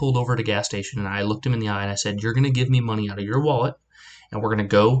happened. I pulled over at a gas station and I looked him in the eye and I said, "You're going to give me money out of your wallet, and we're going to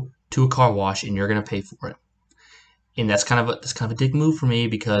go to a car wash, and you're going to pay for it." And that's kind of a dick move for me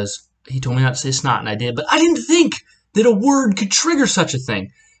because he told me not to say snot, and I did. But I didn't think that a word could trigger such a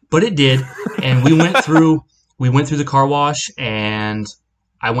thing, but it did. And we went through the car wash, and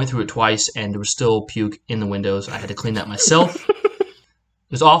I went through it twice, and there was still puke in the windows. I had to clean that myself. It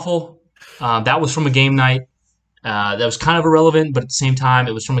was awful. That was from a game night. That was kind of irrelevant, but at the same time,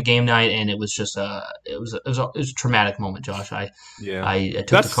 it was from a game night, and it was just it was a traumatic moment, Josh. I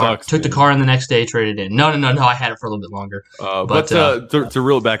took the car in the next day, traded it in. No, I had it for a little bit longer. But to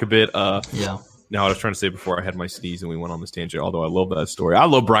reel it back a bit, yeah. Now, I was trying to say before I had my sneeze and we went on this tangent, although I love that story. I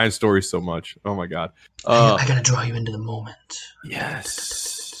love Brian's story so much. Oh my god! I gotta draw you into the moment.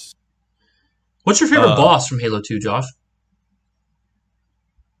 Yes. What's your favorite boss from Halo 2, Josh?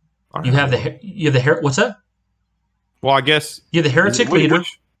 You have the what's that? Well, I guess you have the heretic leader.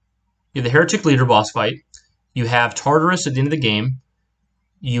 You have the heretic leader boss fight. You have Tartarus at the end of the game.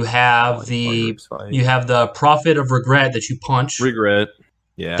 You have the prophet of regret that you punch. Regret.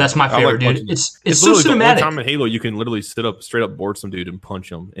 Yeah, that's my favorite, dude. It's so cinematic. The only time in Halo you can literally straight up board some dude and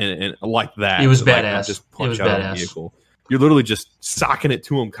punch him, and like that. It was like, badass. Just punch out of the vehicle. You're literally just socking it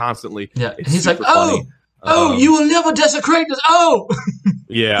to him constantly. Yeah, and he's like, "Oh, you will never desecrate this." Oh,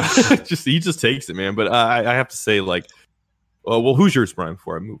 yeah, he just takes it, man. But I have to say, like, well, who's yours, Brian?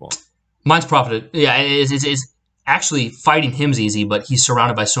 Before I move on, mine's Prophet. Yeah, it's actually fighting him's easy, but he's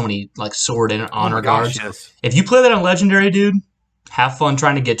surrounded by so many like sword and honor guards. Yes. If you play that on Legendary, dude, have fun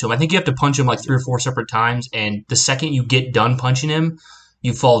trying to get to him. I think you have to punch him like 3 or 4 separate times, and the second you get done punching him,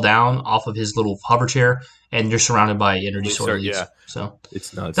 you fall down off of his little hover chair, and you're surrounded by energy sword leads. Yeah, so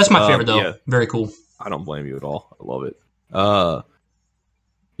it's nuts. That's my favorite, though. Yeah. Very cool. I don't blame you at all. I love it.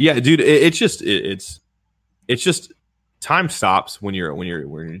 Yeah, dude. It's just time stops when you're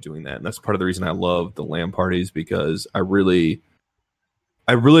doing that, and that's part of the reason I love the LAN parties, because I really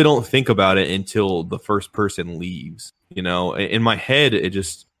don't think about it until the first person leaves. You know, in my head,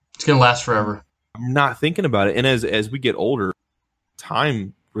 it's gonna last forever. I'm not thinking about it, and as we get older,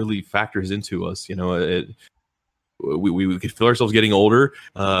 time really factors into us. You know, we could feel ourselves getting older.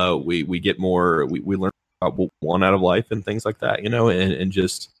 We get more. We learn about what we want out of life and things like that. You know, and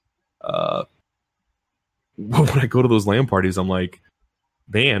just when I go to those LAN parties, I'm like,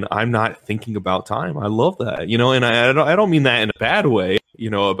 man, I'm not thinking about time. I love that. You know, and I don't mean that in a bad way. You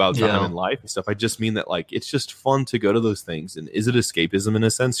know, about time in life and stuff. I just mean that, like, it's just fun to go to those things. And is it escapism in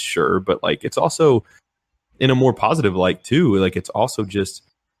a sense? Sure, but like, it's also in a more positive light too. Like, it's also just,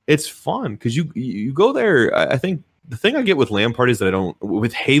 it's fun because you go there. I think the thing I get with LAN parties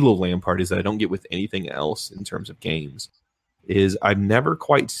with Halo LAN parties that I don't get with anything else in terms of games is I've never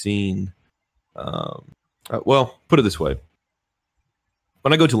quite seen. Well, put it this way: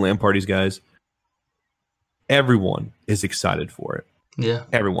 when I go to LAN parties, guys, everyone is excited for it. Yeah,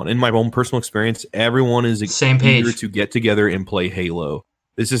 everyone. In my own personal experience, everyone is same page eager to get together and play Halo.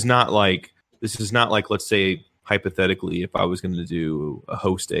 This is not like, let's say, hypothetically, if I was going to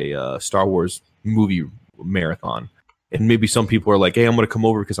host a Star Wars movie marathon, and maybe some people are like, "Hey, I'm going to come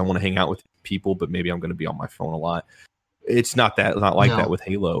over because I want to hang out with people, but maybe I'm going to be on my phone a lot." It's not like that with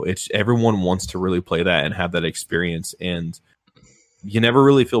Halo. It's everyone wants to really play that and have that experience, and you never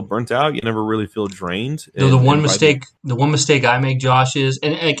really feel burnt out. You never really feel drained. No, the one mistake I make, Josh, is,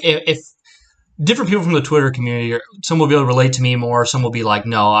 and like, if different people from the Twitter community, some will be able to relate to me more. Some will be like,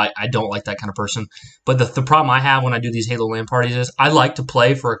 no, I don't like that kind of person. But the problem I have when I do these Halo LAN parties is I like to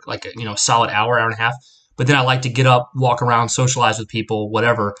play for like a solid hour and a half. But then I like to get up, walk around, socialize with people,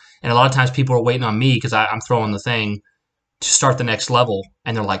 whatever. And a lot of times people are waiting on me because I'm throwing the thing to start the next level.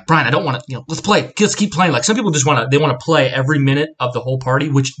 And they're like, Brian, I don't want to, let's play. Let's keep playing. Like some people just want to play every minute of the whole party,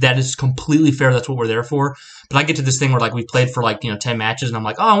 which that is completely fair. That's what we're there for. But I get to this thing where like we played for 10 matches and I'm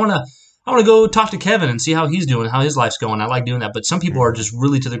like, oh, I want to go talk to Kevin and see how he's doing, how his life's going. I like doing that. But some people are just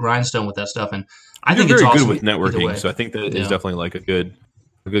really to the grindstone with that stuff. And I think it's very awesome good with networking. So I think that is definitely like a good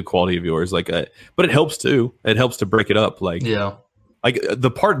quality of yours. But it helps too. It helps to break it up.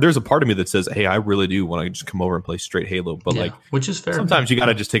 There's a part of me that says, hey, I really do want to just come over and play straight Halo. But which is fair. Sometimes you got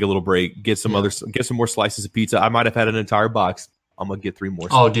to just take a little break, get some more slices of pizza. I might have had an entire box. I'm gonna get 3 more.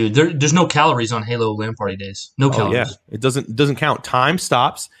 Oh, dude, there's no calories on Halo LAN party days. No calories. Yeah, it doesn't count. Time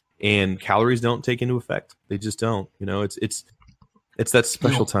stops and calories don't take into effect. They just don't. It's that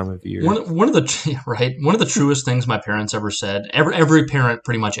special time of year. One of the truest things my parents ever said. Every parent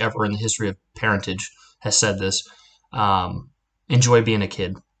pretty much ever in the history of parentage has said this. Enjoy being a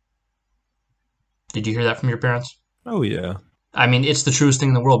kid. Did you hear that from your parents? Oh yeah. I mean, it's the truest thing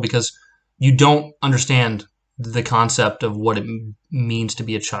in the world because you don't understand the concept of what it means to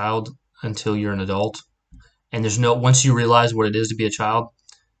be a child until you're an adult. And once you realize what it is to be a child,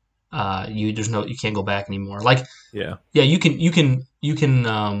 you can't go back anymore. You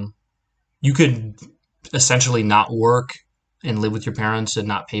could essentially not work and live with your parents and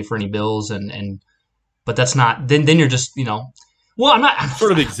not pay for any bills but that's not, then you're just, well, I'm not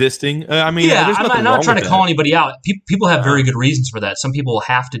sort of existing. I'm not trying to call anybody out. People have very good reasons for that. Some people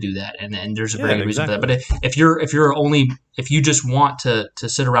have to do that, and there's a very good reason for that. But if you just want to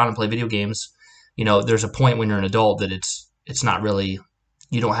sit around and play video games, there's a point when you're an adult that it's not really,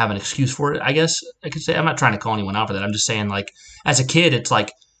 you don't have an excuse for it. I guess I could say. I'm not trying to call anyone out for that. I'm just saying, as a kid,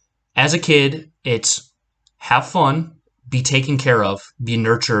 it's have fun, be taken care of, be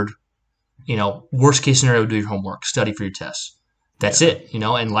nurtured. Worst case scenario, do your homework, study for your tests. That's it,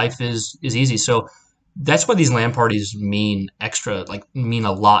 and life is easy. So that's why these LAN parties mean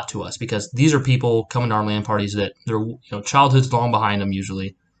a lot to us because these are people coming to our LAN parties that their childhood's long behind them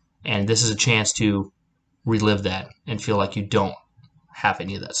usually, and this is a chance to relive that and feel like you don't have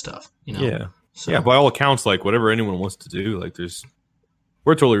any of that stuff. Yeah. So. Yeah. By all accounts, whatever anyone wants to do,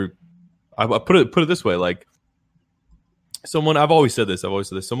 we're totally. I put it this way, I've always said this.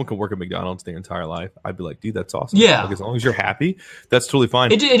 Someone can work at McDonald's their entire life. I'd be like, dude, that's awesome. Yeah. As long as you're happy, that's totally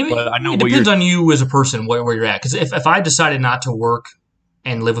fine. It depends on you as a person, where you're at. Because if I decided not to work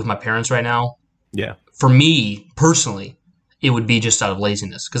and live with my parents right now, for me personally, it would be just out of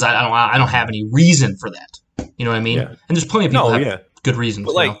laziness because I don't have any reason for that. You know what I mean? Yeah. And there's plenty of people who have good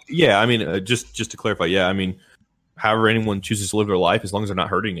reasons. But just to clarify, however anyone chooses to live their life, as long as they're not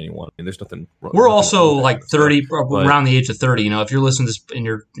hurting anyone. There's nothing wrong. We're also 30, around the age of 30. If you're listening to this and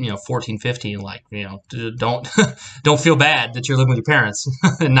you're 14, 15, don't don't feel bad that you're living with your parents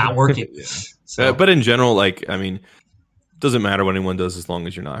and not working. But in general, it doesn't matter what anyone does as long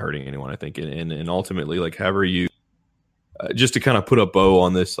as you're not hurting anyone. I think, and ultimately, however you, just to kind of put a bow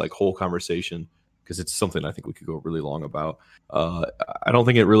on this whole conversation because it's something I think we could go really long about. I don't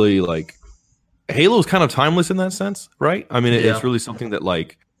think it really Halo's kind of timeless in that sense, right? It's really something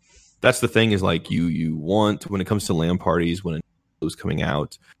that that's the thing is you want when it comes to LAN parties when it was coming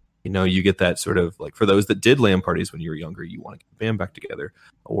out, you get that sort of for those that did LAN parties when you were younger, you want to get a band back together,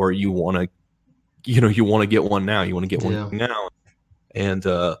 or you want to, you want to get one now, now, and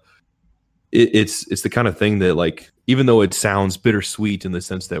it's the kind of thing that even though it sounds bittersweet in the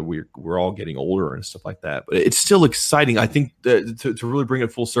sense that we're all getting older and stuff like that, but it's still exciting. I think that to really bring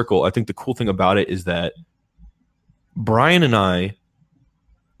it full circle, I think the cool thing about it is that Brian and I,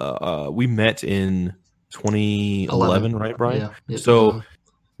 we met in 2011, right, Brian? Yeah. So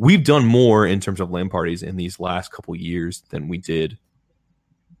we've done more in terms of LAN parties in these last couple years than we did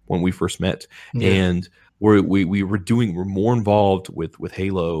when we first met, and we're more involved with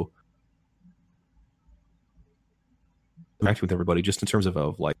Halo. Interacting with everybody just in terms of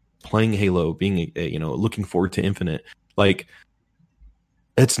playing Halo, being looking forward to Infinite,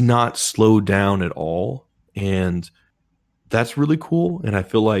 it's not slowed down at all, and that's really cool. And I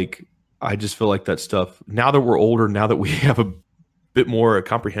just feel like that stuff, now that we're older, now that we have a bit more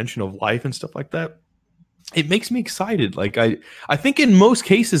comprehension of life and stuff like that, it makes me excited. I think in most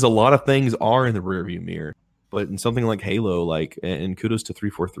cases a lot of things are in the rearview mirror, but in something like Halo, and kudos to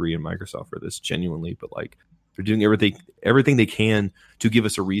 343 and Microsoft for this genuinely, but they're doing everything they can to give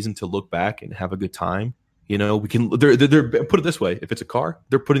us a reason to look back and have a good time, You know, we can. They're put it this way: if it's a car,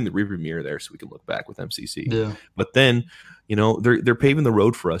 they're putting the rearview mirror there so we can look back with MCC. Yeah. But then, you know, they're paving the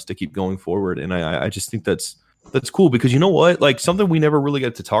road for us to keep going forward, and I just think that's cool because you know what? Like something we never really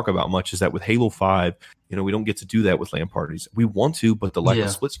get to talk about much is that with Halo 5, you know, we don't get to do that with LAN parties. We want to, but the lack of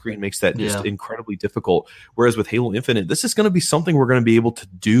split screen makes that just incredibly difficult. Whereas with Halo Infinite, this is going to be something we're going to be able to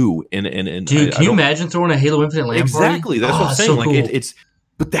do. And dude, can you imagine throwing a Halo Infinite LAN party? Exactly. That's what I'm saying. So like cool.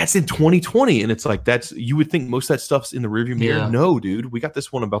 but that's in 2020, and it's like you would think most of that stuff's in the rearview mirror. Yeah. No, dude, we got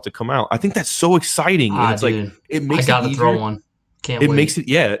this one about to come out. I think that's so exciting. And it's dude. like it makes I gotta it easier. throw one. Can't wait.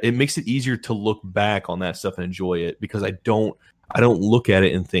 It makes it easier to look back on that stuff and enjoy it because I don't look at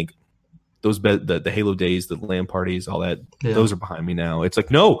it and think the Halo days, the LAN parties, all that, those are behind me now. It's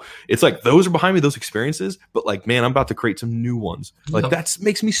like, no, it's like those are behind me, those experiences, but like, man, I'm about to create some new ones. Like that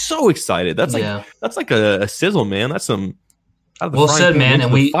makes me so excited. That's like a sizzle, man. That's some out of the well said, man.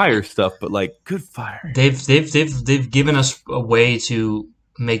 And we fire stuff, but like good fire. They've given us a way to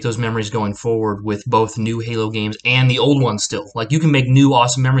make those memories going forward with both new Halo games and the old ones still. Like you can make new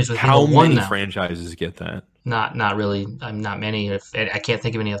awesome memories with Halo 1 now. How many franchises get that? Not really. Not many. I can't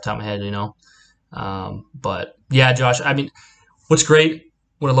think of any off the top of my head, you know. But yeah, Josh, I mean, what's great,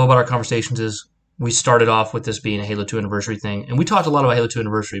 what I love about our conversations is we started off with this being a Halo 2 anniversary thing, and we talked a lot about Halo 2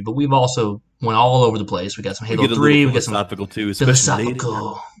 anniversary, but we've also went all over the place. We got some Halo 3, we got some philosophical too,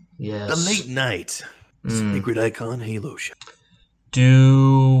 philosophical. Yes. The late night Sacred Icon Halo show.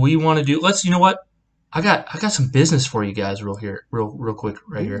 Do we want to do? You know what? I got some business for you guys real quick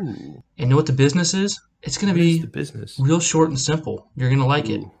right here. And you know what the business is? It's going to be the business? Real short and simple. You're going to like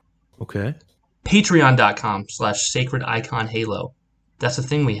it. Okay. Patreon.com/Sacred Icon Halo. That's the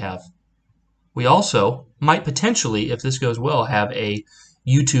thing we have. We also might potentially, if this goes well, have a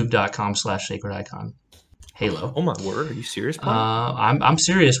YouTube.com/Sacred Icon Halo. Oh my word! Are you serious? I'm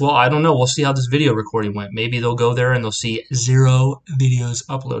serious. Well, I don't know. We'll see how this video recording went. Maybe they'll go there and they'll see 0 videos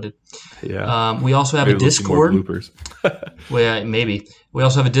uploaded. Yeah. We also have a Discord. Bloopers. Well, maybe. We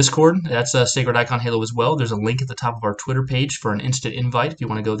also have a Discord. That's Sacred Icon Halo as well. There's a link at the top of our Twitter page for an instant invite if you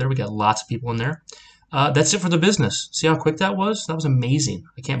want to go there. We got lots of people in there. That's it for the business. See how quick that was? That was amazing.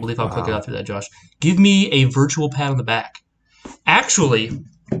 I can't believe how quick I got through that, Josh. Give me a virtual pat on the back. Actually,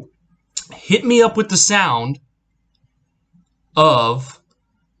 hit me up with the sound of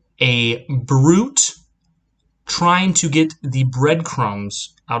a brute trying to get the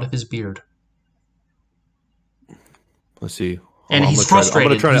breadcrumbs out of his beard. Let's see. And he's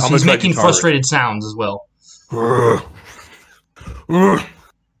frustrated. He's making frustrated sounds as well.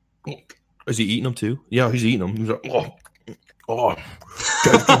 Is he eating them too? Yeah, he's eating them. He's like,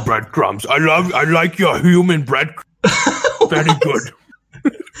 just the breadcrumbs. I like your human bread. Very good.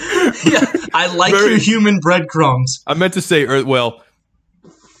 Yeah, I like your human breadcrumbs. I meant to say,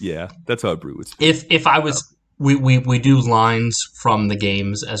 yeah, that's how a brew would speak. If I was, we do lines from the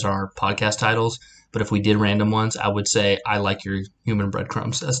games as our podcast titles, but if we did random ones, I would say, I like your human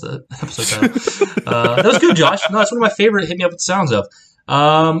breadcrumbs as the episode title. That was good, Josh. No, that's one of my favorite hit me up with the sounds of.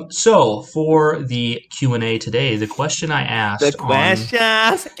 So for the Q&A today, the question I asked, the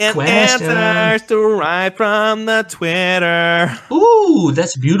questions and answers to right from the Twitter. Ooh,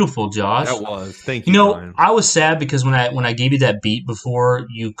 that's beautiful, Josh. That was. Thank you. You know, Brian. I was sad because when I gave you that beat before,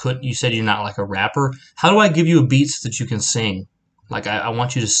 you said you're not like a rapper. How do I give you a beat so that you can sing? Like I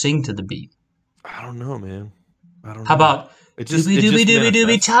want you to sing to the beat. I don't know, man. How about doobie doobie doobie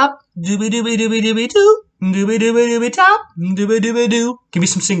doobie top, doobie doobie doobie doobie doo. Doobie doobie doobie top, doobie doobie doo. Give me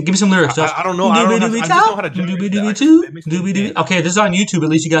some lyrics, Josh. I don't know. Doobie doobie top, I just doobie doobie doo, doobie doobie. Okay, this is on YouTube. At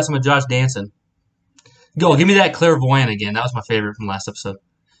least you got some of Josh dancing. Go, give me that clairvoyant again. That was my favorite from last episode.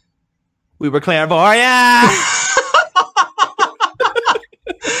 We were clairvoyant.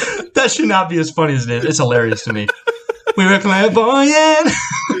 That should not be as funny as it is. It's hilarious to me. We were clairvoyant.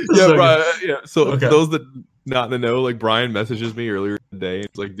 Yeah, Brian. Yeah. So for those that not in the know, like Brian messages me earlier today.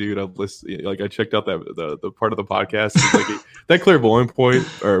 It's like, dude, I'm listening. Like I checked out the part of the podcast. Like, that clairvoyant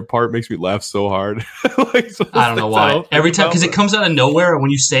part makes me laugh so hard. Like, so I don't know why. Every time, because it comes out of nowhere, and when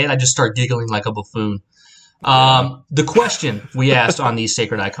you say it, I just start giggling like a buffoon. The question we asked on the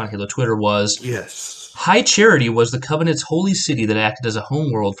Sacred Icon Halo Twitter was, yes, High Charity was the Covenant's holy city that acted as a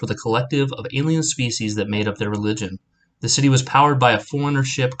homeworld for the collective of alien species that made up their religion. The city was powered by a Forerunner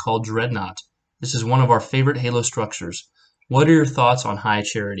ship called Dreadnought. This is one of our favorite Halo structures. What are your thoughts on High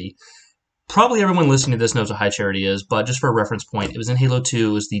Charity? Probably everyone listening to this knows what High Charity is, but just for a reference point, it was in Halo 2.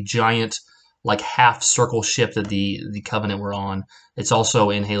 It was the giant, like, half-circle ship that the Covenant were on. It's also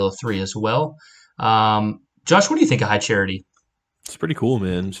in Halo 3 as well. Josh, what do you think of High Charity? It's pretty cool,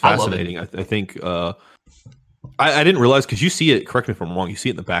 man. It's fascinating. I think I didn't realize, because you see it, correct me if I'm wrong, you see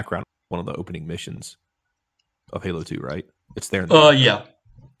it in the background of one of the opening missions. of Halo 2, right? It's there. In the Yeah.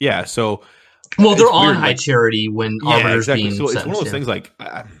 Yeah, so... Well, they're it's on weird, High like, Charity when Arbiter's exactly. being So it's sentenced. one of those things like,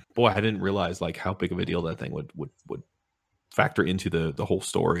 boy, I didn't realize like how big of a deal that thing would factor into the whole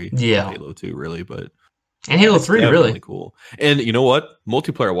story of Halo 2, really. But and Halo 3, really cool. And you know what?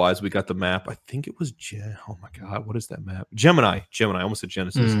 Multiplayer wise, we got the map. I think it was oh my god, what is that map? Gemini. I almost said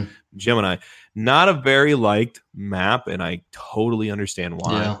Genesis. Gemini. Not a very liked map, and I totally understand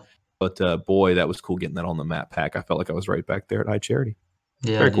why. Yeah. But boy, that was cool getting that on the map pack. I felt like I was right back there at High Charity.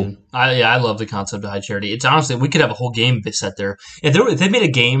 Yeah, very cool. I love the concept of High Charity. It's honestly, we could have a whole game set there. If they made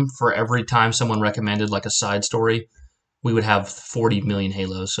a game for every time someone recommended like a side story, we would have 40 million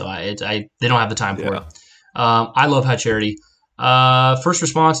Halos. So they don't have the time for it. I love High Charity. First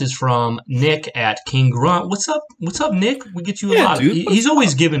response is from Nick at King Grunt. What's up, Nick? We get you a lot. Dude, he's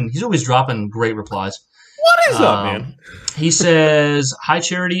always dropping great replies. What is up, man? He says, High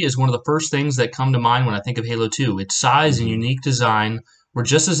Charity is one of the first things that come to mind when I think of Halo 2. Its size and unique design were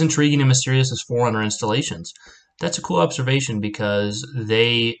just as intriguing and mysterious as Forerunner installations. That's a cool observation because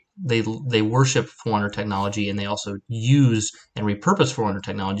they worship Forerunner technology and they also use and repurpose Forerunner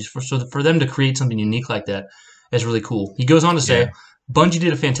technologies. For them to create something unique like that is really cool. He goes on to say, Bungie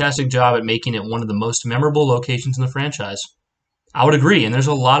did a fantastic job at making it one of the most memorable locations in the franchise. I would agree, and there's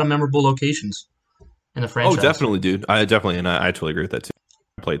a lot of memorable locations in the franchise. Oh, definitely, dude. I totally agree with that too.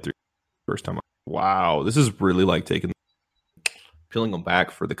 I played through the first time. Wow, this is really like peeling them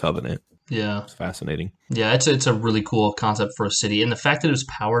back for the Covenant. Yeah. It's fascinating. Yeah, it's a really cool concept for a city. And the fact that it was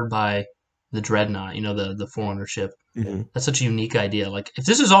powered by the Dreadnought, the Forerunner ship, that's such a unique idea. Like, if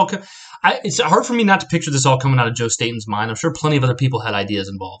this is all... it's hard for me not to picture this all coming out of Joe Staten's mind. I'm sure plenty of other people had ideas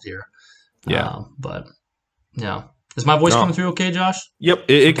involved here. Yeah. But, yeah. Is my voice coming through okay, Josh? Yep.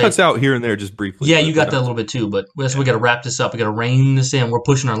 It cuts out here and there just briefly. Yeah, you got that a little bit too. But we got to wrap this up. We got to rein this in. We're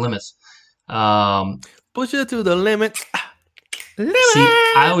pushing our limits. Push it to the limit. See,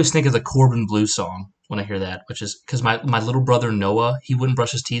 I always think of the Corbin Blue song when I hear that, which is because my little brother Noah, he wouldn't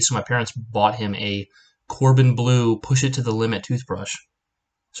brush his teeth, so my parents bought him a Corbin Blue Push It to the Limit toothbrush.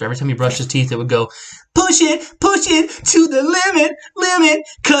 So every time he brushed his teeth, it would go, push it to the limit,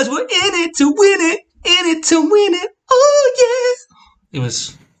 because we're in it to win it, oh yeah. It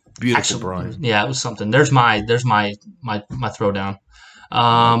was beautiful, Brian. Yeah, it was something. There's my throwdown.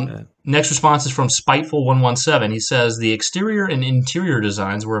 Next response is from Spiteful117. He says, the exterior and interior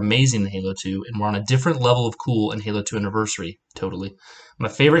designs were amazing in Halo 2 and were on a different level of cool in Halo 2 Anniversary. Totally. My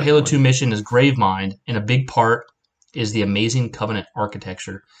favorite Halo 2 mission is Gravemind, and a big part is the amazing Covenant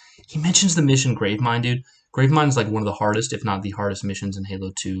architecture. He mentions the mission Gravemind, dude. Gravemind is like one of the hardest, if not the hardest missions in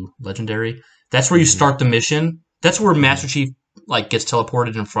Halo 2 Legendary. That's where you start the mission. That's where Master Chief gets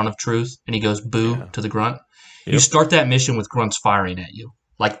teleported in front of Truth, and he goes boo to the Grunt. Yep. You start that mission with Grunts firing at you.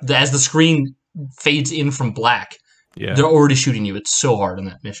 As the screen fades in from black, they're already shooting you. It's so hard in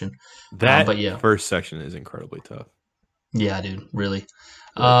that mission. That first section is incredibly tough. Yeah, dude, really.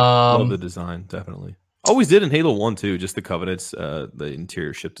 Love the design, definitely. Always did in Halo 1 too, just the Covenants, the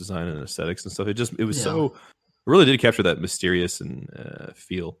interior ship design and aesthetics and stuff. It was so... It really did capture that mysterious and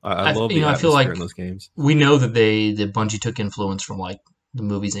feel. I love the atmosphere in those games. We know that Bungie took influence from the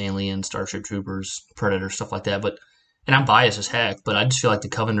movies Alien, Starship Troopers, Predator, stuff like that. And I'm biased as heck, but I just feel like the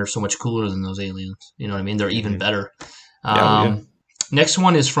Covenant are so much cooler than those aliens. You know what I mean? They're even better. Next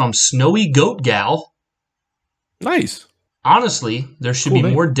one is from Snowy Goat Gal. Nice. Honestly, there should be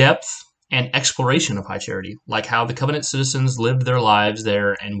more depth and exploration of High Charity, like how the Covenant citizens lived their lives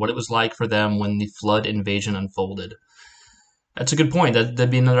there and what it was like for them when the Flood invasion unfolded. That's a good point. That'd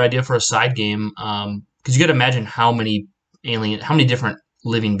be another idea for a side game, because you got to imagine how many different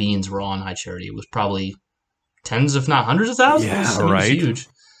living beings were on High Charity. It was probably tens, if not hundreds of thousands. Yeah, right. It was huge.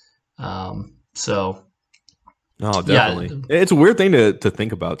 No, definitely. Yeah. It's a weird thing to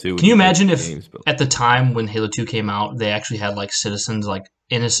think about too. Can you imagine if at the time when Halo 2 came out, they actually had citizens,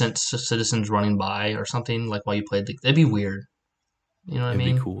 innocent citizens running by or something while you played? That'd be weird. You know what I mean?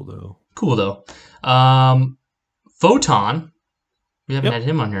 It'd be cool though. Photon. We haven't had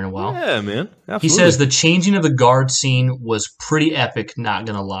him on here in a while. Yeah, man. Absolutely. He says the changing of the guard scene was pretty epic, not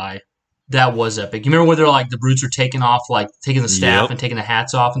gonna lie. That was epic. You remember when they're the brutes are taking off, taking the staff and taking the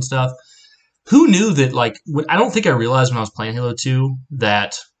hats off and stuff? Who knew that, I don't think I realized when I was playing Halo 2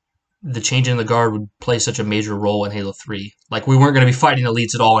 that the changing of the guard would play such a major role in Halo 3. We weren't going to be fighting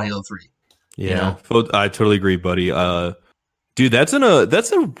elites at all in Halo 3. Yeah, I totally agree, buddy. Dude, that's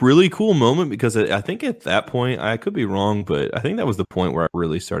a really cool moment because I think at that point, I could be wrong, but I think that was the point where I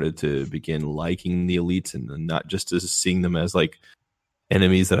really started to begin liking the elites and not just as seeing them as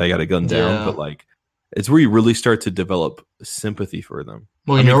enemies that I got to gun down, but it's where you really start to develop sympathy for them.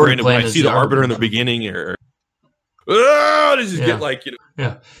 Well, when I see the Arbiter in the beginning, or they just Yeah. get like,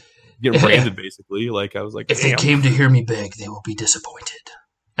 Yeah. get branded basically. Like I was like, If they damn. came to hear me beg, they will be disappointed.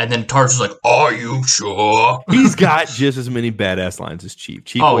 And then Targe was like, "Are you sure?" He's got just as many badass lines as Chief.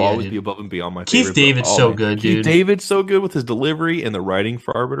 Chief will always be above and beyond my Keith favorite. David's so good, dude. Keith David's so good with his delivery and the writing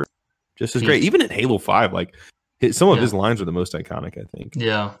for Arbiter. Just as great. Even in Halo 5, like some of his lines are the most iconic, I think.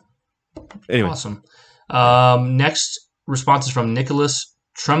 Yeah. Anyway. Awesome. Next response is from Nicholas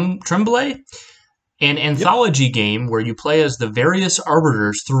Tremblay. An anthology game where you play as the various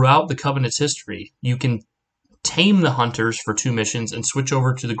arbiters throughout the Covenant's history. You can tame the hunters for 2 missions and switch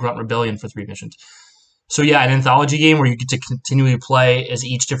over to the Grunt Rebellion for 3 missions. So yeah, an anthology game where you get to continually play as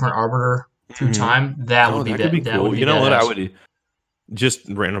each different arbiter through time. That would be cool. Would be you know what? badass. I would just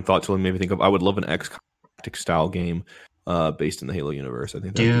random thought till it made me think of. I would love an XCOM style game based in the Halo universe. I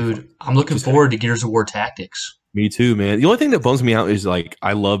think, dude, I'm looking forward to Gears of War Tactics. Me too, man. The only thing that bums me out is like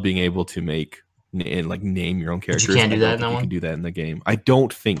I love being able to make and like name your own characters. But you can't do that in that one. You one. can do that in the game. I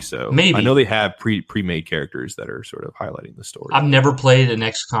don't think so. Maybe. I know they have pre-made characters that are sort of highlighting the story. I've never played an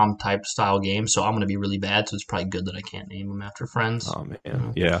XCOM type style game, so I'm going to be really bad. So it's probably good that I can't name them after friends. Oh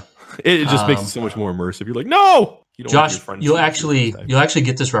man, yeah. It just makes it so much more immersive. You're like, no, you don't Josh, you'll actually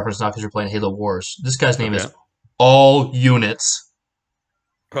get this reference now because you're playing Halo Wars. This guy's name is All Units.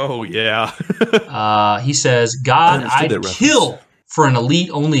 Oh yeah. He says, "God, I'd reference. kill for an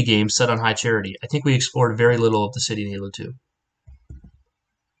elite-only game set on high charity. I think we explored very little of the city in Halo 2.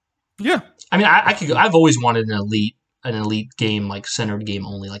 Yeah. I mean, I could. I've always wanted an elite game, like centered game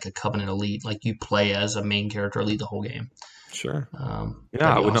only, like a Covenant Elite, like you play as a main character elite the whole game. Sure.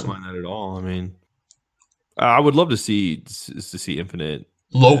 Yeah, I would not mind that at all. I mean, I would love to see Infinite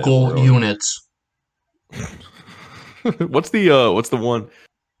local units. What's the one?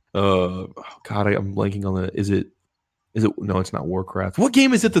 God, I'm blanking on the. Is it? No, it's not Warcraft. What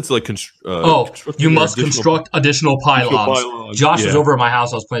game is it that's like? You must construct additional pylons. Josh was Yeah. over at my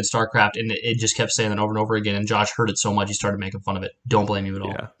house. I was playing StarCraft, and it just kept saying that over and over again. And Josh heard it so much, he started making fun of it. Don't blame you at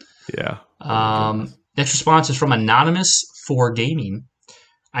all. Yeah. Next response is from Anonymous for Gaming.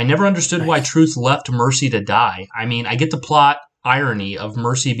 I never understood why Truth left Mercy to die. I mean, I get the plot irony of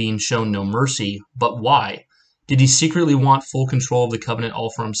Mercy being shown no mercy, but why? Did he secretly want full control of the Covenant all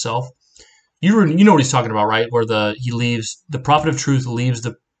for himself? You know what he's talking about, right? Where the Prophet of Truth leaves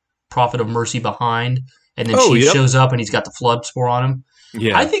the Prophet of Mercy behind, and then Chief shows up and he's got the flood spore on him.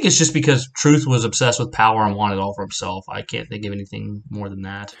 Yeah. I think it's just because Truth was obsessed with power and wanted it all for himself. I can't think of anything more than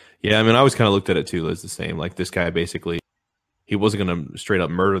that. Yeah, I mean, I always kind of looked at it too as the same. Like this guy basically, he wasn't going to straight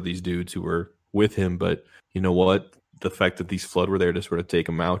up murder these dudes who were with him, but you know what? The fact that these Flood were there to sort of take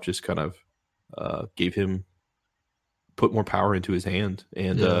him out just kind of put more power into his hand,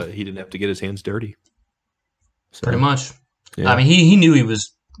 and he didn't have to get his hands dirty. So, pretty much. Yeah. I mean, he knew he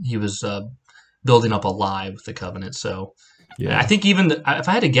was building up a lie with the Covenant. So yeah. I think even if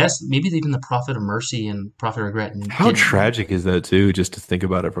I had to guess, maybe even the Prophet of Mercy and Prophet of Regret. How tragic is that too? Just to think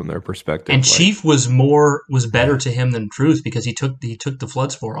about it from their perspective. And Chief was better to him than Truth because he took the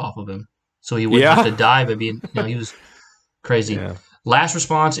flood spore off of him, so he wouldn't have to die by being. He was crazy. Yeah. Last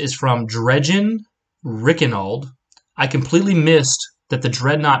response is from Dredgen Rickenald. I completely missed that the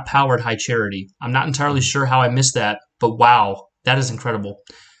Dreadnought powered High Charity. I'm not entirely sure how I missed that, but wow, that is incredible.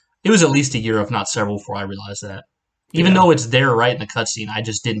 It was at least a year, if not several, before I realized that. Even though it's there right in the cutscene, I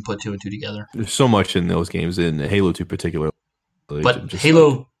just didn't put 2 and 2 together. There's so much in those games, in Halo 2 particularly. But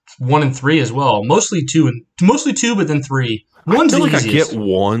Halo 1 and 3 as well. Mostly 2, but then 3. One's the easiest. I get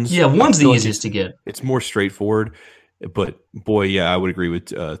ones. Yeah, one's the easiest to get. It's more straightforward. But boy, yeah, I would agree with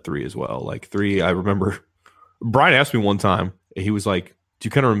 3 as well. Like 3, I remember Brian asked me one time, he was like, do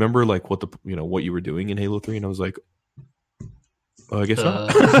you kind of remember like what you were doing in Halo 3? And I was like, I guess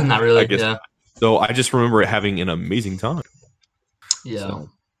not. Not really. I guess not. So I just remember it having an amazing time. Yeah. So.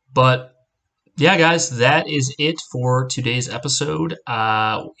 But yeah, guys, that is it for today's episode.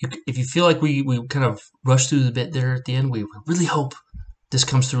 If you feel like we kind of rushed through the bit there at the end, we really hope this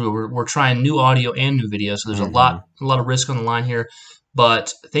comes through. We're trying new audio and new video, so there's a lot of risk on the line here.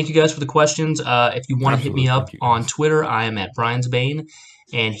 But thank you guys for the questions. If you want to hit me up on Twitter, I am at Brian's Bane,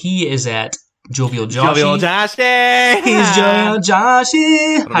 and he is at Jovial Joshy. Jovial Joshy. He's Jovial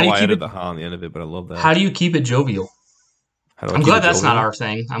Joshy. I don't know why I added the ha on the end of it, but I love that. How do you keep it jovial? I'm glad that's not our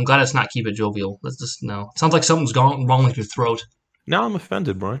thing. I'm glad it's not keep it jovial. Let's just no. It sounds like something's gone wrong with your throat. Now I'm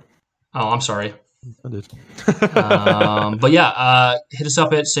offended, Brian. Oh, I'm sorry. Offended. But yeah, hit us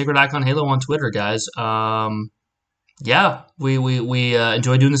up at Sacred Icon Halo on Twitter, guys. Yeah, we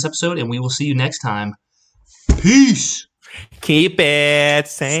enjoy doing this episode, and we will see you next time. Peace. Keep it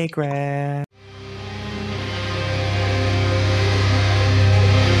sacred.